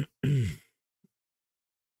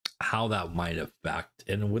 how that might affect,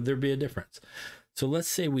 and would there be a difference? So let's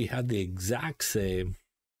say we had the exact same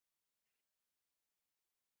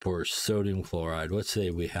for sodium chloride. Let's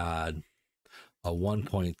say we had a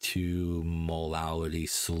 1.2 molality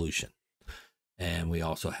solution, and we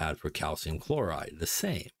also had for calcium chloride the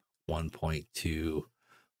same 1.2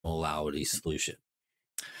 molality solution.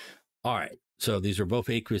 All right, so these are both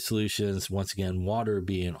aqueous solutions. Once again, water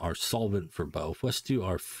being our solvent for both. Let's do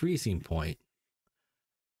our freezing point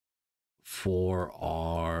for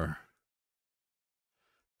our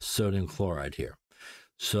sodium chloride here.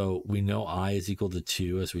 So we know I is equal to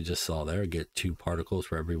 2, as we just saw there. Get 2 particles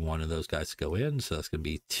for every one of those guys to go in. So that's going to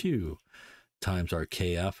be 2 times our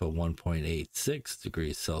KF of 1.86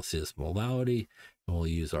 degrees Celsius molality. And we'll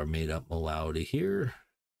use our made up molality here.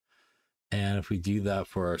 And if we do that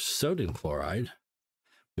for our sodium chloride,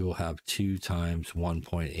 we will have 2 times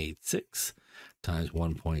 1.86 times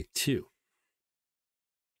 1.2.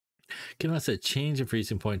 Giving us a change in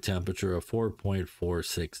freezing point temperature of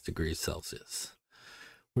 4.46 degrees Celsius.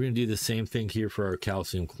 We're going to do the same thing here for our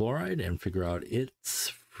calcium chloride and figure out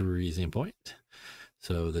its freezing point.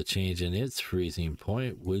 So the change in its freezing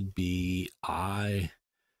point would be IKFM.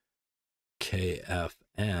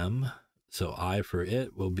 So I for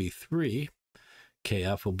it will be 3.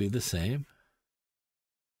 KF will be the same.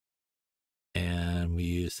 And we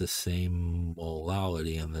use the same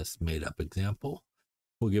molality in this made up example.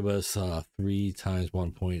 Will give us 3 times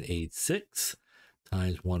 1.86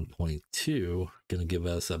 times 1.2, going to give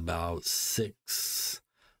us about 6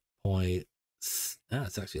 point, it's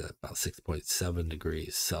actually about 6.7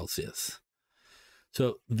 degrees Celsius.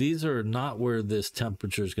 So these are not where this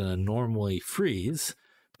temperature is going to normally freeze,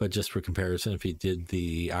 but just for comparison, if you did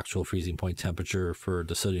the actual freezing point temperature for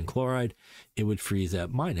the sodium chloride, it would freeze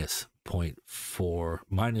at minus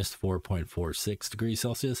 4.46 degrees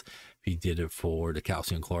Celsius. If you did it for the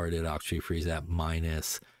calcium chloride, it actually freeze at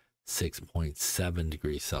minus 6.7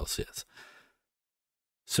 degrees Celsius.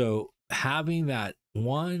 So having that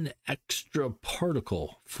one extra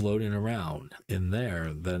particle floating around in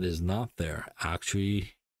there that is not there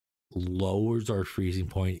actually lowers our freezing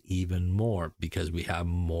point even more, because we have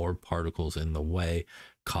more particles in the way,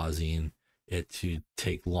 causing it to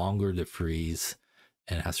take longer to freeze,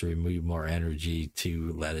 and it has to remove more energy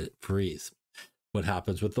to let it freeze. What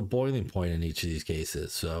happens with the boiling point in each of these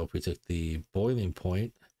cases? So if we took the boiling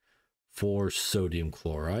point for sodium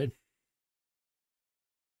chloride,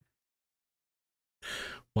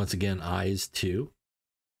 once again, I is 2,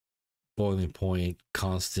 boiling point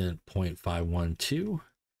constant 0.512,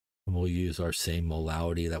 and we'll use our same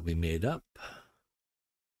molality that we made up,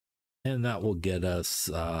 and that will get us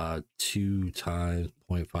 2 times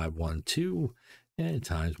 0.512 and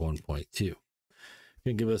times 1.2.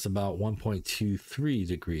 Going to give us about 1.23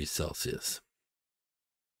 degrees Celsius.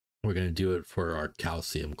 We're going to do it for our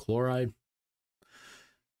calcium chloride.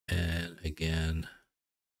 And again,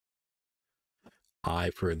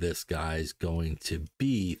 I for this guy is going to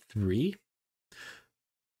be 3.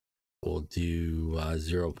 We'll do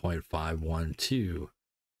 0.512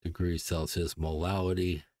 degrees Celsius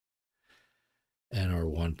molality and our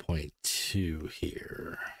 1.2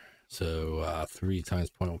 here. So 3 times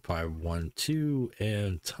 0.512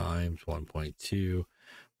 and times 1.2,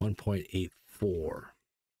 1.84.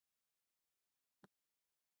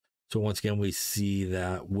 So once again, we see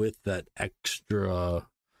that with that extra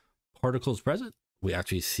particles present, we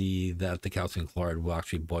actually see that the calcium chloride will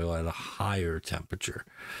actually boil at a higher temperature.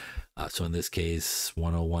 So in this case,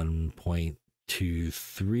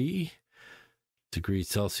 101.23 degrees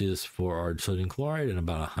Celsius for our sodium chloride and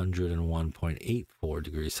about 101.84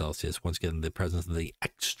 degrees Celsius. Once again, the presence of the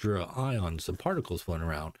extra ions, the particles floating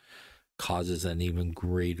around, causes an even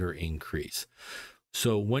greater increase.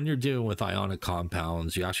 So when you're dealing with ionic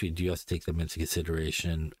compounds, you actually do have to take them into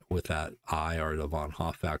consideration with that I, or the von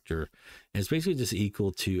Hoff factor. And it's basically just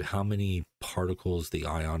equal to how many particles the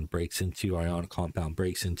ion breaks into, ionic compound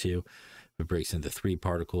breaks into. If it breaks into 3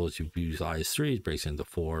 particles, you use I as 3, it breaks into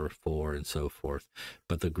 4, 4, and so forth.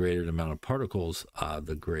 But the greater the amount of particles,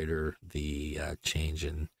 the greater the change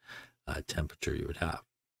in temperature you would have,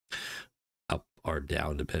 up or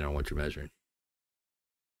down, depending on what you're measuring.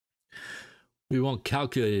 We won't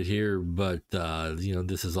calculate it here, but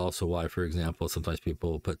this is also why, for example, sometimes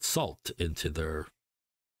people put salt into their,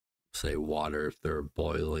 say, water if they're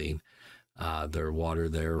boiling their water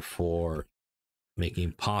there for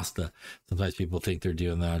making pasta. Sometimes people think they're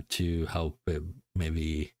doing that to help it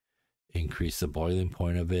maybe increase the boiling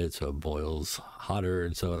point of it, so it boils hotter,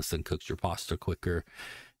 and so it then cooks your pasta quicker.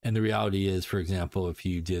 And the reality is, for example, if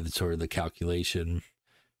you did sort of the calculation,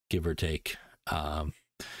 give or take,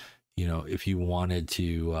 if you wanted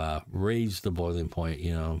to raise the boiling point,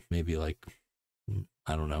 maybe like,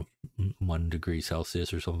 I don't know, 1 degree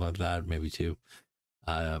Celsius or something like that, maybe 2.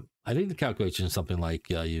 I think the calculation is something like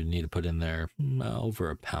you need to put in there over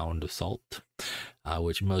a pound of salt,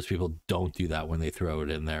 which most people don't do that when they throw it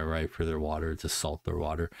in there, right, for their water, to salt their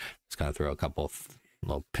water. Just kind of throw a couple of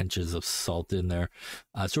little pinches of salt in there.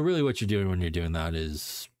 So really what you're doing when you're doing that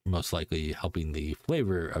is most likely helping the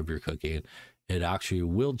flavor of your cooking. It actually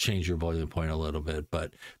will change your boiling point a little bit,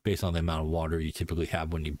 but based on the amount of water you typically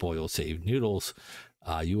have when you boil, say, noodles,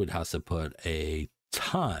 you would have to put a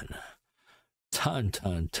ton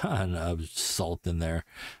of salt in there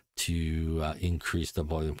to increase the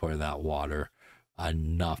boiling point of that water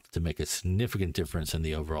enough to make a significant difference in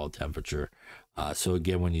the overall temperature. So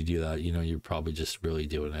again, when you do that, you're probably just really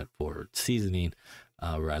doing it for seasoning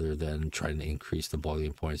rather than trying to increase the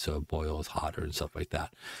boiling point so it boils hotter and stuff like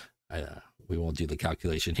that. We won't do the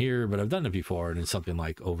calculation here, but I've done it before, and it's something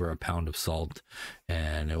like over a pound of salt,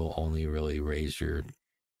 and it will only really raise your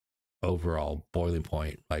overall boiling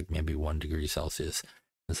point like maybe 1 degree Celsius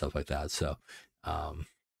and stuff like that. So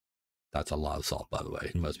that's a lot of salt, by the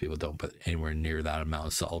way. Most people don't put anywhere near that amount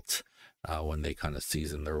of salt when they kind of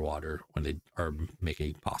season their water when they are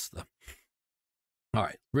making pasta. All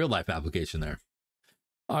right, real life application there.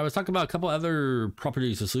 I was talking about a couple other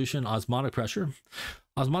properties of solution. Osmotic pressure.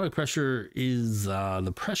 Osmotic pressure is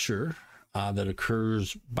the pressure that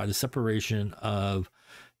occurs by the separation of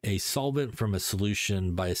a solvent from a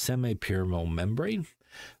solution by a semi-permeable membrane.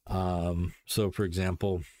 So, for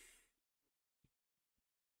example,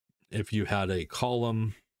 if you had a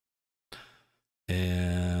column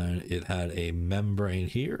and it had a membrane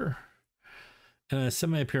here, and a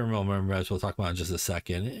semi-permeable membrane, as we'll talk about in just a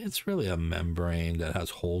second, it's really a membrane that has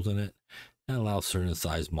holes in it and allows certain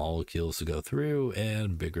size molecules to go through,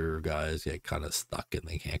 and bigger guys get kind of stuck and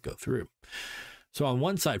they can't go through. So on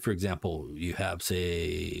one side, for example, you have,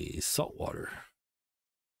 say, salt water,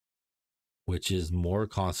 which is more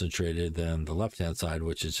concentrated than the left-hand side,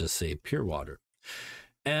 which is just, say, pure water.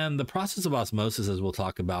 And the process of osmosis, as we'll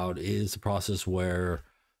talk about, is the process where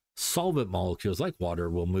solvent molecules like water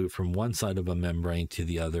will move from one side of a membrane to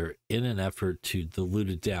the other in an effort to dilute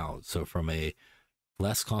it down. So from a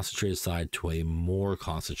less concentrated side to a more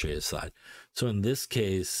concentrated side. So in this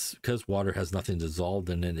case, because water has nothing dissolved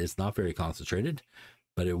in it, it's not very concentrated,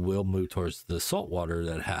 but it will move towards the salt water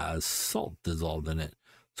that has salt dissolved in it.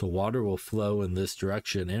 So water will flow in this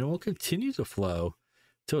direction, and it will continue to flow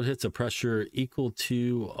till it hits a pressure equal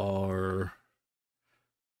to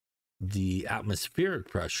the atmospheric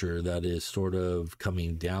pressure that is sort of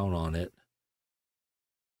coming down on it.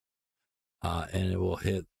 And it will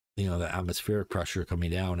hit the atmospheric pressure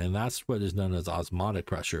coming down, and that's what is known as osmotic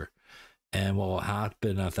pressure. And what will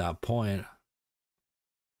happen at that point,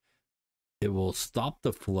 it will stop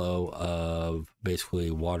the flow of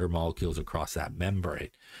basically water molecules across that membrane.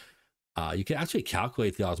 You can actually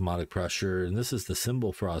calculate the osmotic pressure, and this is the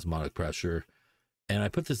symbol for osmotic pressure. And I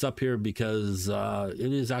put this up here because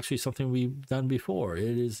it is actually something we've done before.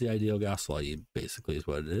 It is the ideal gas law, basically, is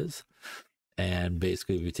what it is. And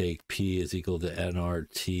basically, we take P is equal to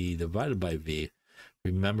nRT divided by V.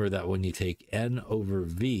 Remember that when you take N over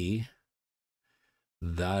V,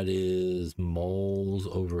 that is moles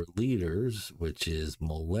over liters, which is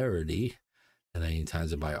molarity, and then you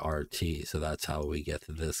times it by RT. So that's how we get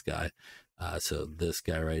to this guy. So this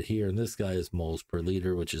guy right here, and this guy is moles per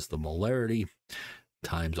liter, which is the molarity,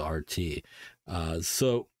 times RT.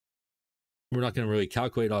 So we're not going to really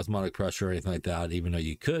calculate osmotic pressure or anything like that, even though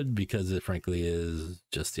you could, because it frankly is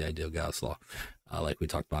just the ideal gas law, like we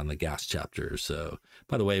talked about in the gas chapter. So,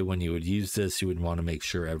 by the way, when you would use this, you would want to make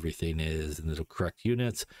sure everything is in the correct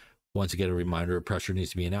units. Once again, a reminder, pressure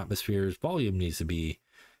needs to be in atmospheres, volume needs to be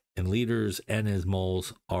in liters, N is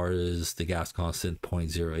moles, R is the gas constant,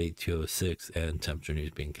 0.08206, and temperature needs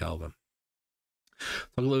to be in Kelvin.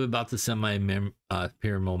 Talk a little bit about the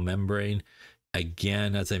semi-pyramidal membrane.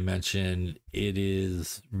 Again, as I mentioned, it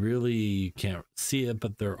is really, you can't see it,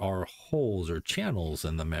 but there are holes or channels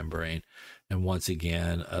in the membrane. And once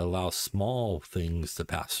again, allow small things to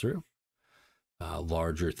pass through.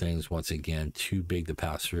 Larger things, once again, too big to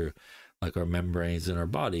pass through, like our membranes in our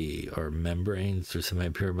body, or membranes or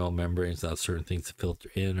semi-pyramidal membranes allow certain things to filter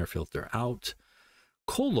in or filter out.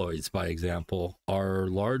 Colloids, by example, are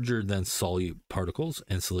larger than solute particles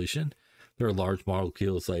in solution. There are large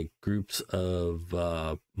molecules like groups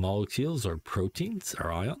of molecules or proteins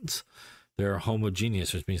or ions. They're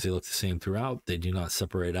homogeneous, which means they look the same throughout. They do not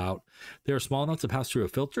separate out. They are small enough to pass through a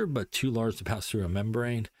filter, but too large to pass through a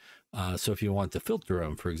membrane. So if you want to filter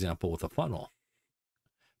them, for example, with a funnel,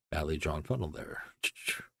 badly drawn funnel there,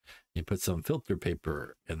 you put some filter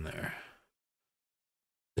paper in there.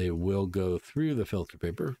 They will go through the filter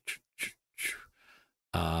paper,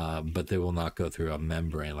 but they will not go through a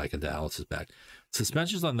membrane like a dialysis bag.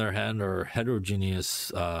 Suspensions, on their hand, are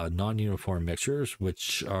heterogeneous, non-uniform mixtures,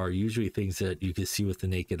 which are usually things that you can see with the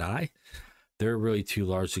naked eye. They're really too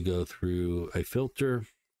large to go through a filter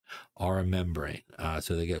or a membrane,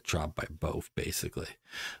 so they get trapped by both, basically.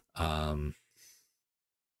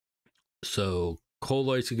 So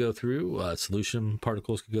colloids could go through, solution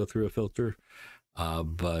particles could go through a filter,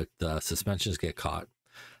 but suspensions get caught.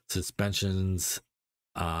 Suspensions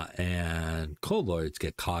and colloids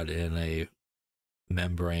get caught in a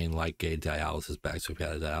membrane like a dialysis bag. So if you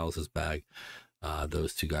had a dialysis bag,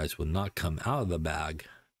 those two guys would not come out of the bag.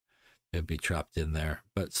 They'd be trapped in there.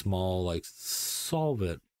 But small, like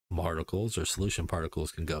solvent particles or solution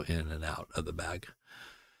particles, can go in and out of the bag.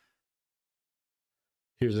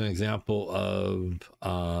 Here's an example of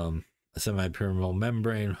a semi-pyramidal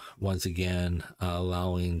membrane, once again,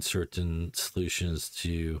 allowing certain solutions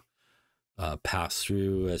to pass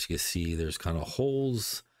through. As you can see, there's kind of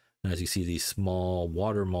holes. And as you see, these small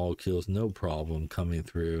water molecules, no problem coming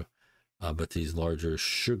through. But these larger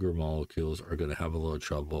sugar molecules are going to have a little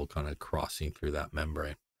trouble kind of crossing through that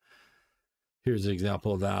membrane. Here's an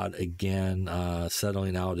example of that. Again,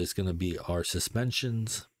 settling out is going to be our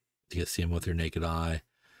suspensions. You can see them with your naked eye.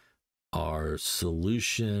 Our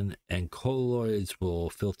solution and colloids will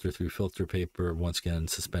filter through filter paper. Once again,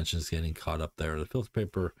 suspensions getting caught up there in the filter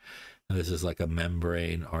paper. And this is like a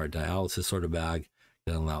membrane or a dialysis sort of bag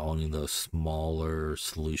that allow only those smaller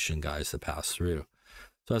solution guys to pass through.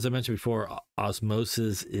 So as I mentioned before,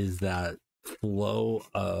 osmosis is that flow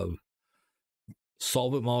of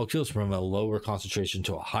solvent molecules from a lower concentration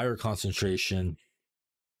to a higher concentration.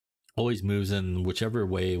 Always moves in whichever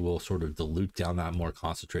way will sort of dilute down that more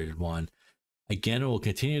concentrated one. Again, it will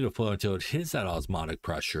continue to flow until it hits that osmotic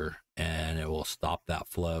pressure and it will stop that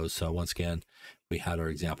flow. So once again, we had our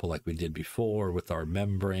example like we did before with our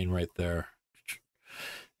membrane right there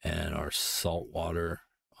and our salt water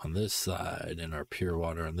on this side and our pure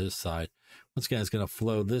water on this side. Once again, it's going to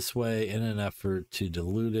flow this way in an effort to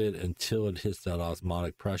dilute it until it hits that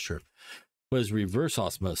osmotic pressure. What is reverse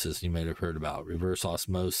osmosis? You may have heard about. Reverse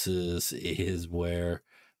osmosis is where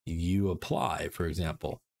you apply, for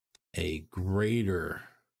example, a greater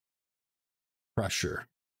pressure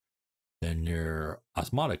than your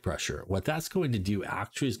osmotic pressure. What that's going to do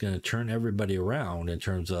actually is going to turn everybody around in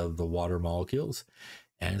terms of the water molecules,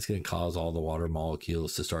 and it's going to cause all the water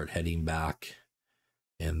molecules to start heading back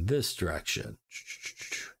in this direction.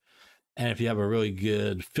 And if you have a really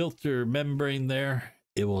good filter membrane there,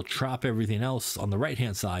 it will trap everything else on the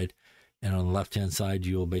right-hand side, and on the left-hand side,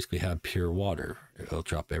 you will basically have pure water. It'll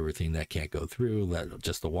trap everything that can't go through, let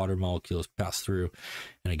just the water molecules pass through.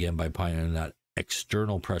 And again, by applying that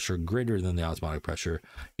external pressure greater than the osmotic pressure,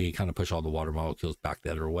 you kind of push all the water molecules back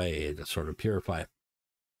the other way to sort of purify it.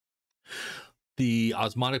 The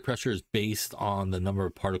osmotic pressure is based on the number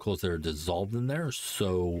of particles that are dissolved in there.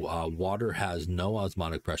 So water has no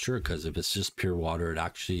osmotic pressure because if it's just pure water, it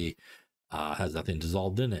actually has nothing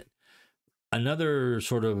dissolved in it. Another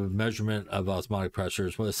sort of measurement of osmotic pressure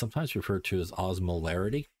is what is sometimes referred to as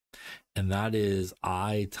osmolarity, and that is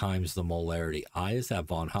I times the molarity. I is that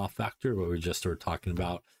von Hoff factor, what we just started talking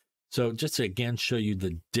about. So just to again show you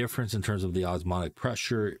the difference in terms of the osmotic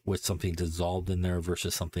pressure with something dissolved in there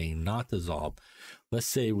versus something not dissolved. Let's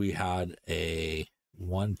say we had a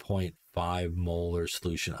 1.5 molar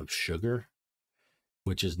solution of sugar,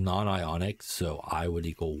 which is non-ionic, so I would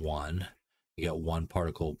equal 1. You get 1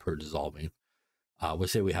 particle per dissolving.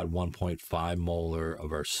 Let's say we had 1.5 molar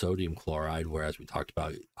of our sodium chloride, whereas we talked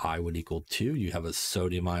about I would equal 2. You have a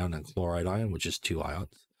sodium ion and chloride ion, which is 2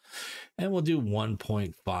 ions. And we'll do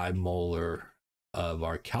 1.5 molar of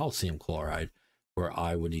our calcium chloride, where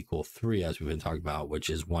I would equal 3, as we've been talking about,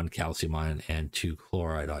 which is 1 calcium ion and 2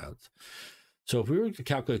 chloride ions. So if we were to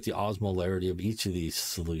calculate the osmolarity of each of these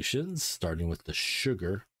solutions, starting with the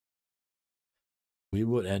sugar, we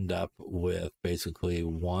would end up with basically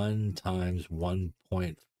 1 times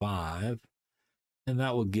 1.5, and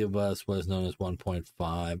that will give us what is known as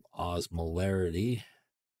 1.5 osmolarity,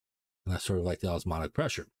 and that's sort of like the osmotic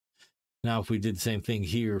pressure. Now, if we did the same thing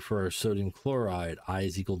here for our sodium chloride, I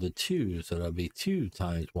is equal to 2, so that'll be 2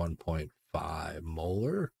 times 1.5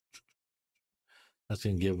 molar. That's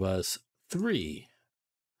going to give us 3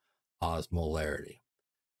 osmolarity.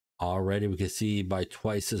 Already we can see by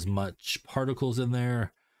twice as much particles in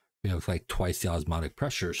there, we have like twice the osmotic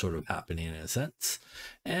pressure sort of happening in a sense.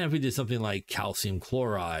 And if we did something like calcium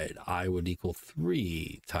chloride, I would equal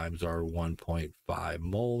 3 times our 1.5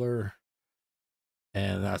 molar.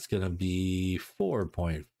 And that's going to be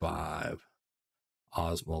 4.5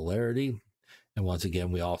 osmolarity. And once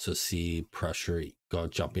again, we also see pressure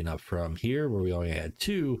jumping up from here where we only had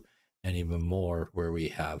 2, and even more where we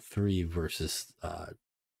have 3 versus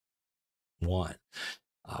 1.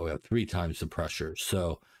 We have 3 times the pressure.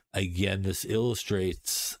 So again, this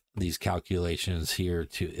illustrates these calculations here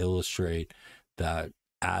to illustrate that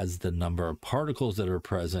as the number of particles that are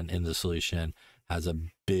present in the solution has a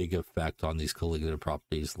big effect on these colligative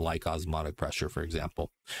properties, like osmotic pressure, for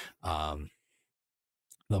example. The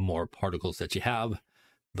more particles that you have,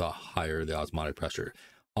 the higher the osmotic pressure.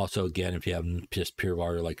 Also, again, if you have just pure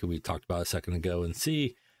water, like we talked about a second ago in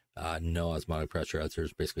C, no osmotic pressure, as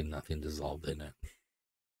there's basically nothing dissolved in it.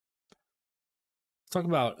 Let's talk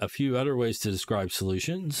about a few other ways to describe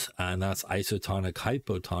solutions, and that's isotonic,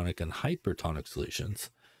 hypotonic, and hypertonic solutions.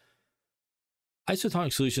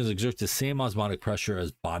 Isotonic solutions exert the same osmotic pressure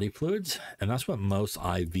as body fluids, and that's what most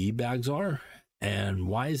IV bags are. And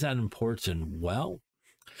why is that important? Well,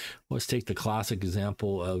 let's take the classic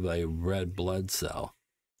example of a red blood cell.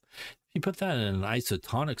 If you put that in an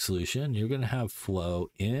isotonic solution, you're going to have flow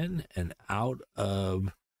in and out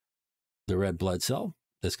of the red blood cell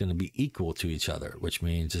that's going to be equal to each other, which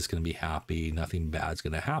means it's going to be happy, nothing bad's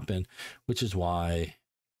going to happen, which is why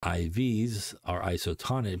IVs are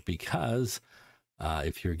isotonic, because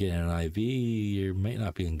if you're getting an IV, you may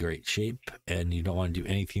not be in great shape, and you don't want to do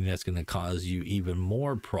anything that's going to cause you even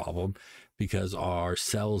more problem, because our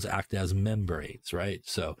cells act as membranes, right?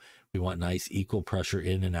 So we want nice equal pressure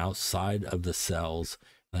in and outside of the cells,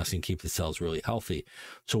 and that's going to keep the cells really healthy.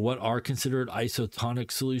 So what are considered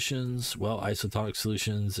isotonic solutions? Well, isotonic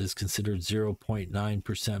solutions is considered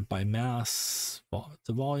 0.9% by mass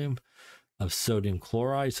to volume of sodium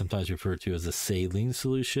chloride, sometimes referred to as a saline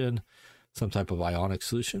solution, some type of ionic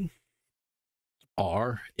solution,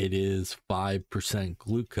 or it is 5%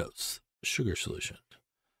 glucose, sugar solution.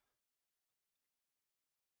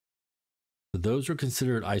 So those are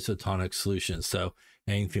considered isotonic solutions. So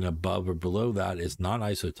anything above or below that is not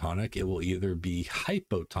isotonic. It will either be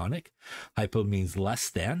hypotonic. Hypo means less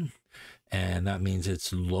than, and that means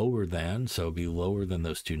it's lower than, so it'll be lower than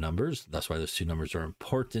those two numbers. That's why those two numbers are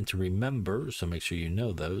important to remember, so make sure you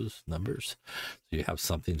know those numbers so you have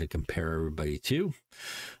something to compare everybody to.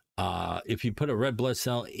 If you put a red blood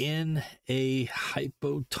cell in a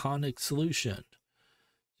hypotonic solution,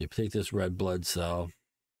 you take this red blood cell,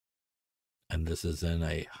 and this is in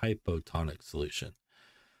a hypotonic solution.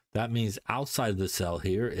 That means outside the cell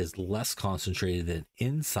here is less concentrated than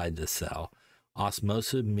inside the cell.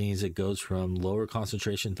 Osmosis means it goes from lower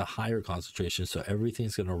concentration to higher concentration, so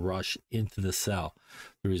everything's going to rush into the cell.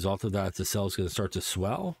 The result of that, the cell is going to start to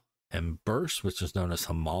swell and burst, which is known as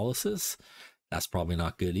hemolysis. That's probably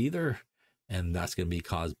not good either, and that's going to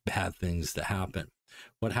cause bad things to happen.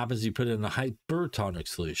 What happens if you put it in a hypertonic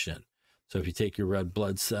solution? So if you take your red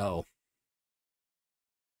blood cell,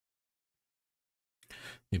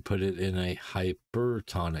 you put it in a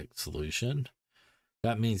hypertonic solution,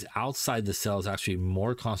 that means outside the cell is actually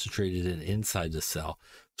more concentrated than inside the cell.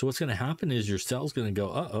 So what's going to happen is your cell's going to go,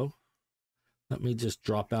 uh-oh, let me just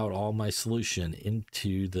drop out all my solution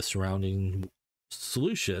into the surrounding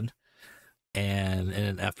solution, and in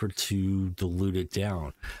an effort to dilute it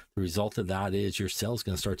down. The result of that is your cell's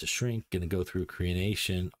going to start to shrink, going to go through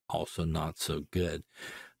crenation, also not so good.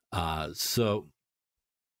 So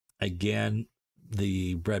again,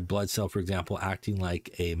 the red blood cell, for example, acting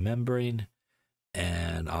like a membrane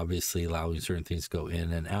and obviously allowing certain things to go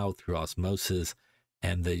in and out through osmosis.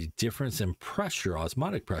 And the difference in pressure,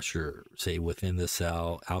 osmotic pressure, say within the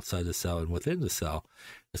cell, outside the cell, and within the cell,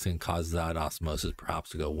 is going to cause that osmosis perhaps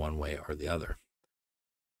to go one way or the other.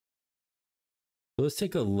 So let's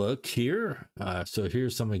take a look here. So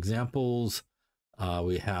here's some examples.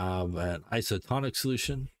 We have an isotonic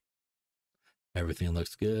solution. Everything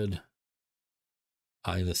looks good.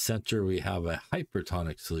 In the center, we have a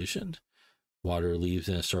hypertonic solution. Water leaves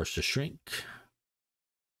and it starts to shrink.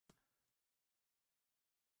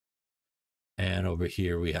 And over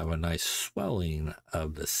here, we have a nice swelling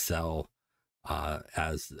of the cell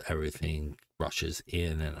as everything rushes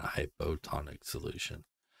in a hypotonic solution.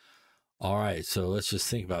 All right, so let's just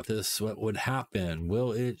think about this. What would happen?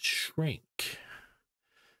 Will it shrink?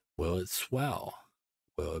 Will it swell?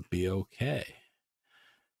 Will it be okay?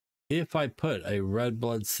 If I put a red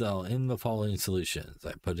blood cell in the following solutions,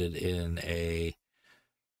 I put it in a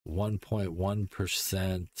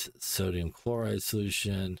 1.1% sodium chloride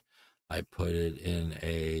solution, I put it in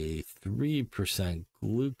a 3%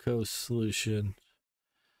 glucose solution,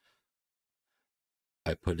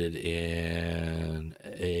 I put it in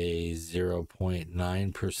a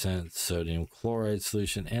 0.9% sodium chloride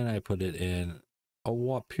solution, and I put it in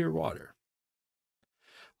a pure water.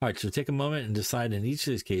 All right, so take a moment and decide in each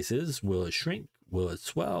of these cases, will it shrink? Will it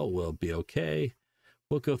swell? Will it be okay?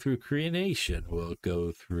 Will it go through crenation? Will it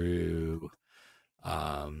go through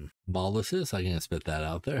hemolysis? I can spit that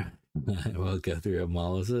out there. Will it go through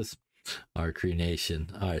hemolysis or crenation?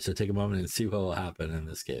 All right, so take a moment and see what will happen in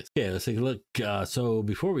this case. Okay, let's take a look. So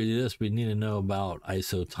before we do this, we need to know about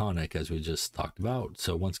isotonic, as we just talked about.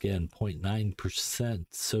 So once again, 0.9%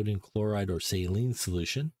 sodium chloride or saline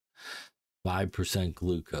solution, 5%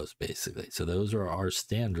 glucose, basically. So those are our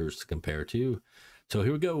standards to compare to. So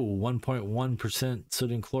here we go. 1.1%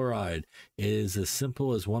 sodium chloride is as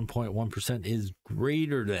simple as 1.1% is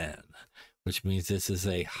greater than, which means this is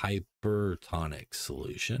a hypertonic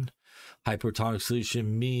solution. Hypertonic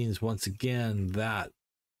solution means, once again, that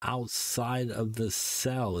outside of the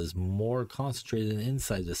cell is more concentrated than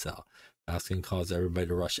inside the cell. That's going to cause everybody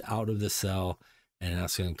to rush out of the cell, and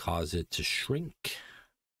that's going to cause it to shrink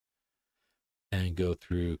and go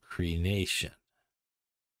through crenation.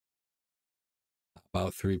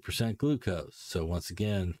 About 3% glucose. So once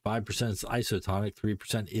again, 5% is isotonic,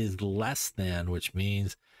 3% is less than, which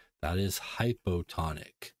means that is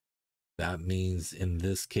hypotonic. That means in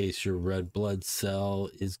this case, your red blood cell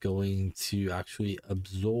is going to actually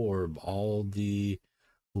absorb all the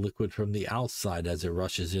liquid from the outside as it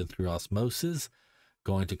rushes in through osmosis,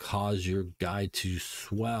 going to cause your guy to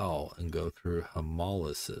swell and go through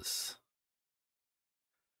hemolysis.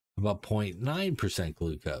 About 0.9%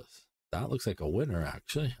 glucose. That looks like a winner,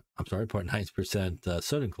 actually. I'm sorry, 0.9%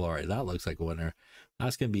 sodium chloride. That looks like a winner.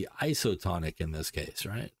 That's going to be isotonic in this case,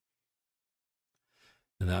 right?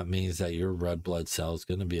 And that means that your red blood cell is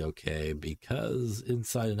going to be okay because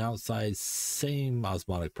inside and outside, same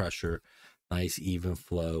osmotic pressure, nice even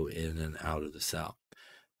flow in and out of the cell.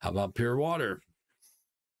 How about pure water?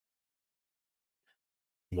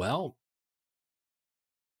 Well,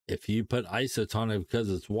 if you put isotonic because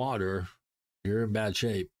it's water, you're in bad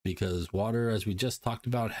shape, because water, as we just talked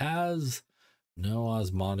about, has no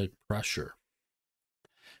osmotic pressure,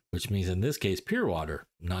 which means in this case, pure water,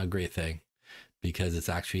 not a great thing, because it's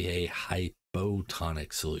actually a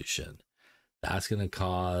hypotonic solution. That's going to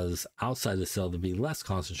cause outside the cell to be less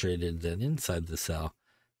concentrated than inside the cell,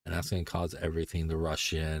 and that's going to cause everything to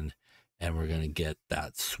rush in, and we're going to get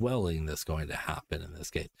that swelling that's going to happen in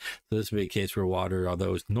this case. So this would be a case where water,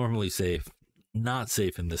 although it's normally safe, not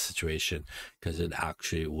safe in this situation, because it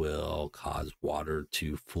actually will cause water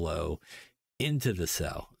to flow into the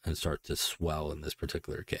cell and start to swell in this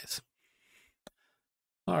particular case.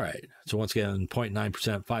 All right, so once again,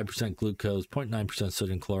 0.9%, 5% glucose, 0.9%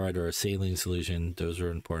 sodium chloride, or a saline solution. Those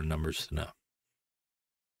are important numbers to know.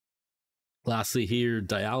 Lastly here,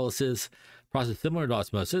 dialysis. Process similar to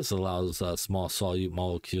osmosis allows small solute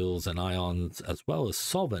molecules and ions, as well as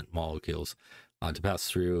solvent molecules, to pass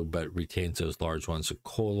through, but retains those large ones, so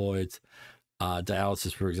colloids.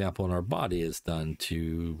 Dialysis, for example, in our body is done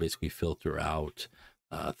to basically filter out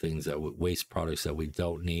things that waste products that we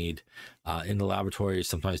don't need. In the laboratory,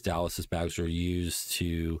 sometimes dialysis bags are used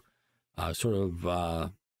to sort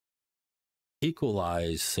of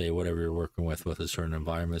equalize, say, whatever you're working with a certain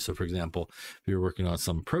environment. So, for example, if you're working on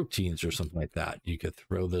some proteins or something like that, you could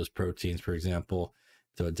throw those proteins, for example,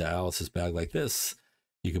 to a dialysis bag like this.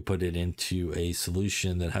 You could put it into a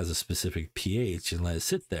solution that has a specific pH and let it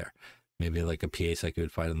sit there. Maybe like a pH like you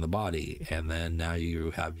would find in the body. And then now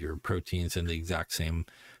you have your proteins in the exact same,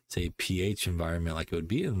 say, pH environment like it would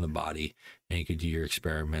be in the body. And you could do your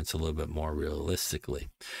experiments a little bit more realistically.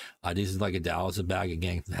 This is like a dialysis bag.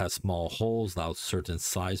 Again, it has small holes, allows certain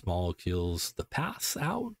size molecules to pass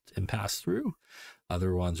out and pass through.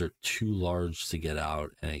 Other ones are too large to get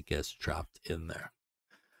out, and it gets trapped in there.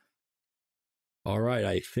 All right,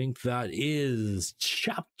 I think that is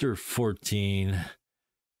chapter 14.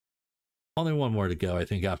 Only one more to go, I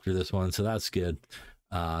think, after this one, so that's good.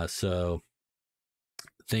 So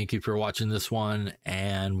thank you for watching this one,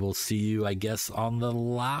 and we'll see you, I guess, on the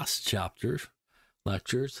last chapter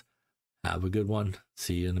lectures. Have a good one.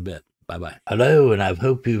 See you in a bit. Bye-bye. Hello, and I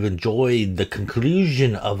hope you've enjoyed the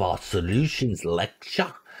conclusion of our solutions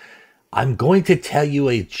lecture. I'm going to tell you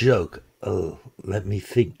a joke. Oh, let me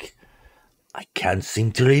think. I can't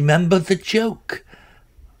seem to remember the joke.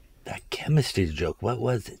 That chemistry joke, what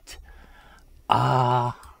was it?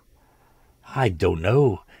 I don't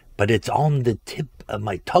know, but it's on the tip of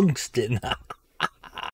my tungsten.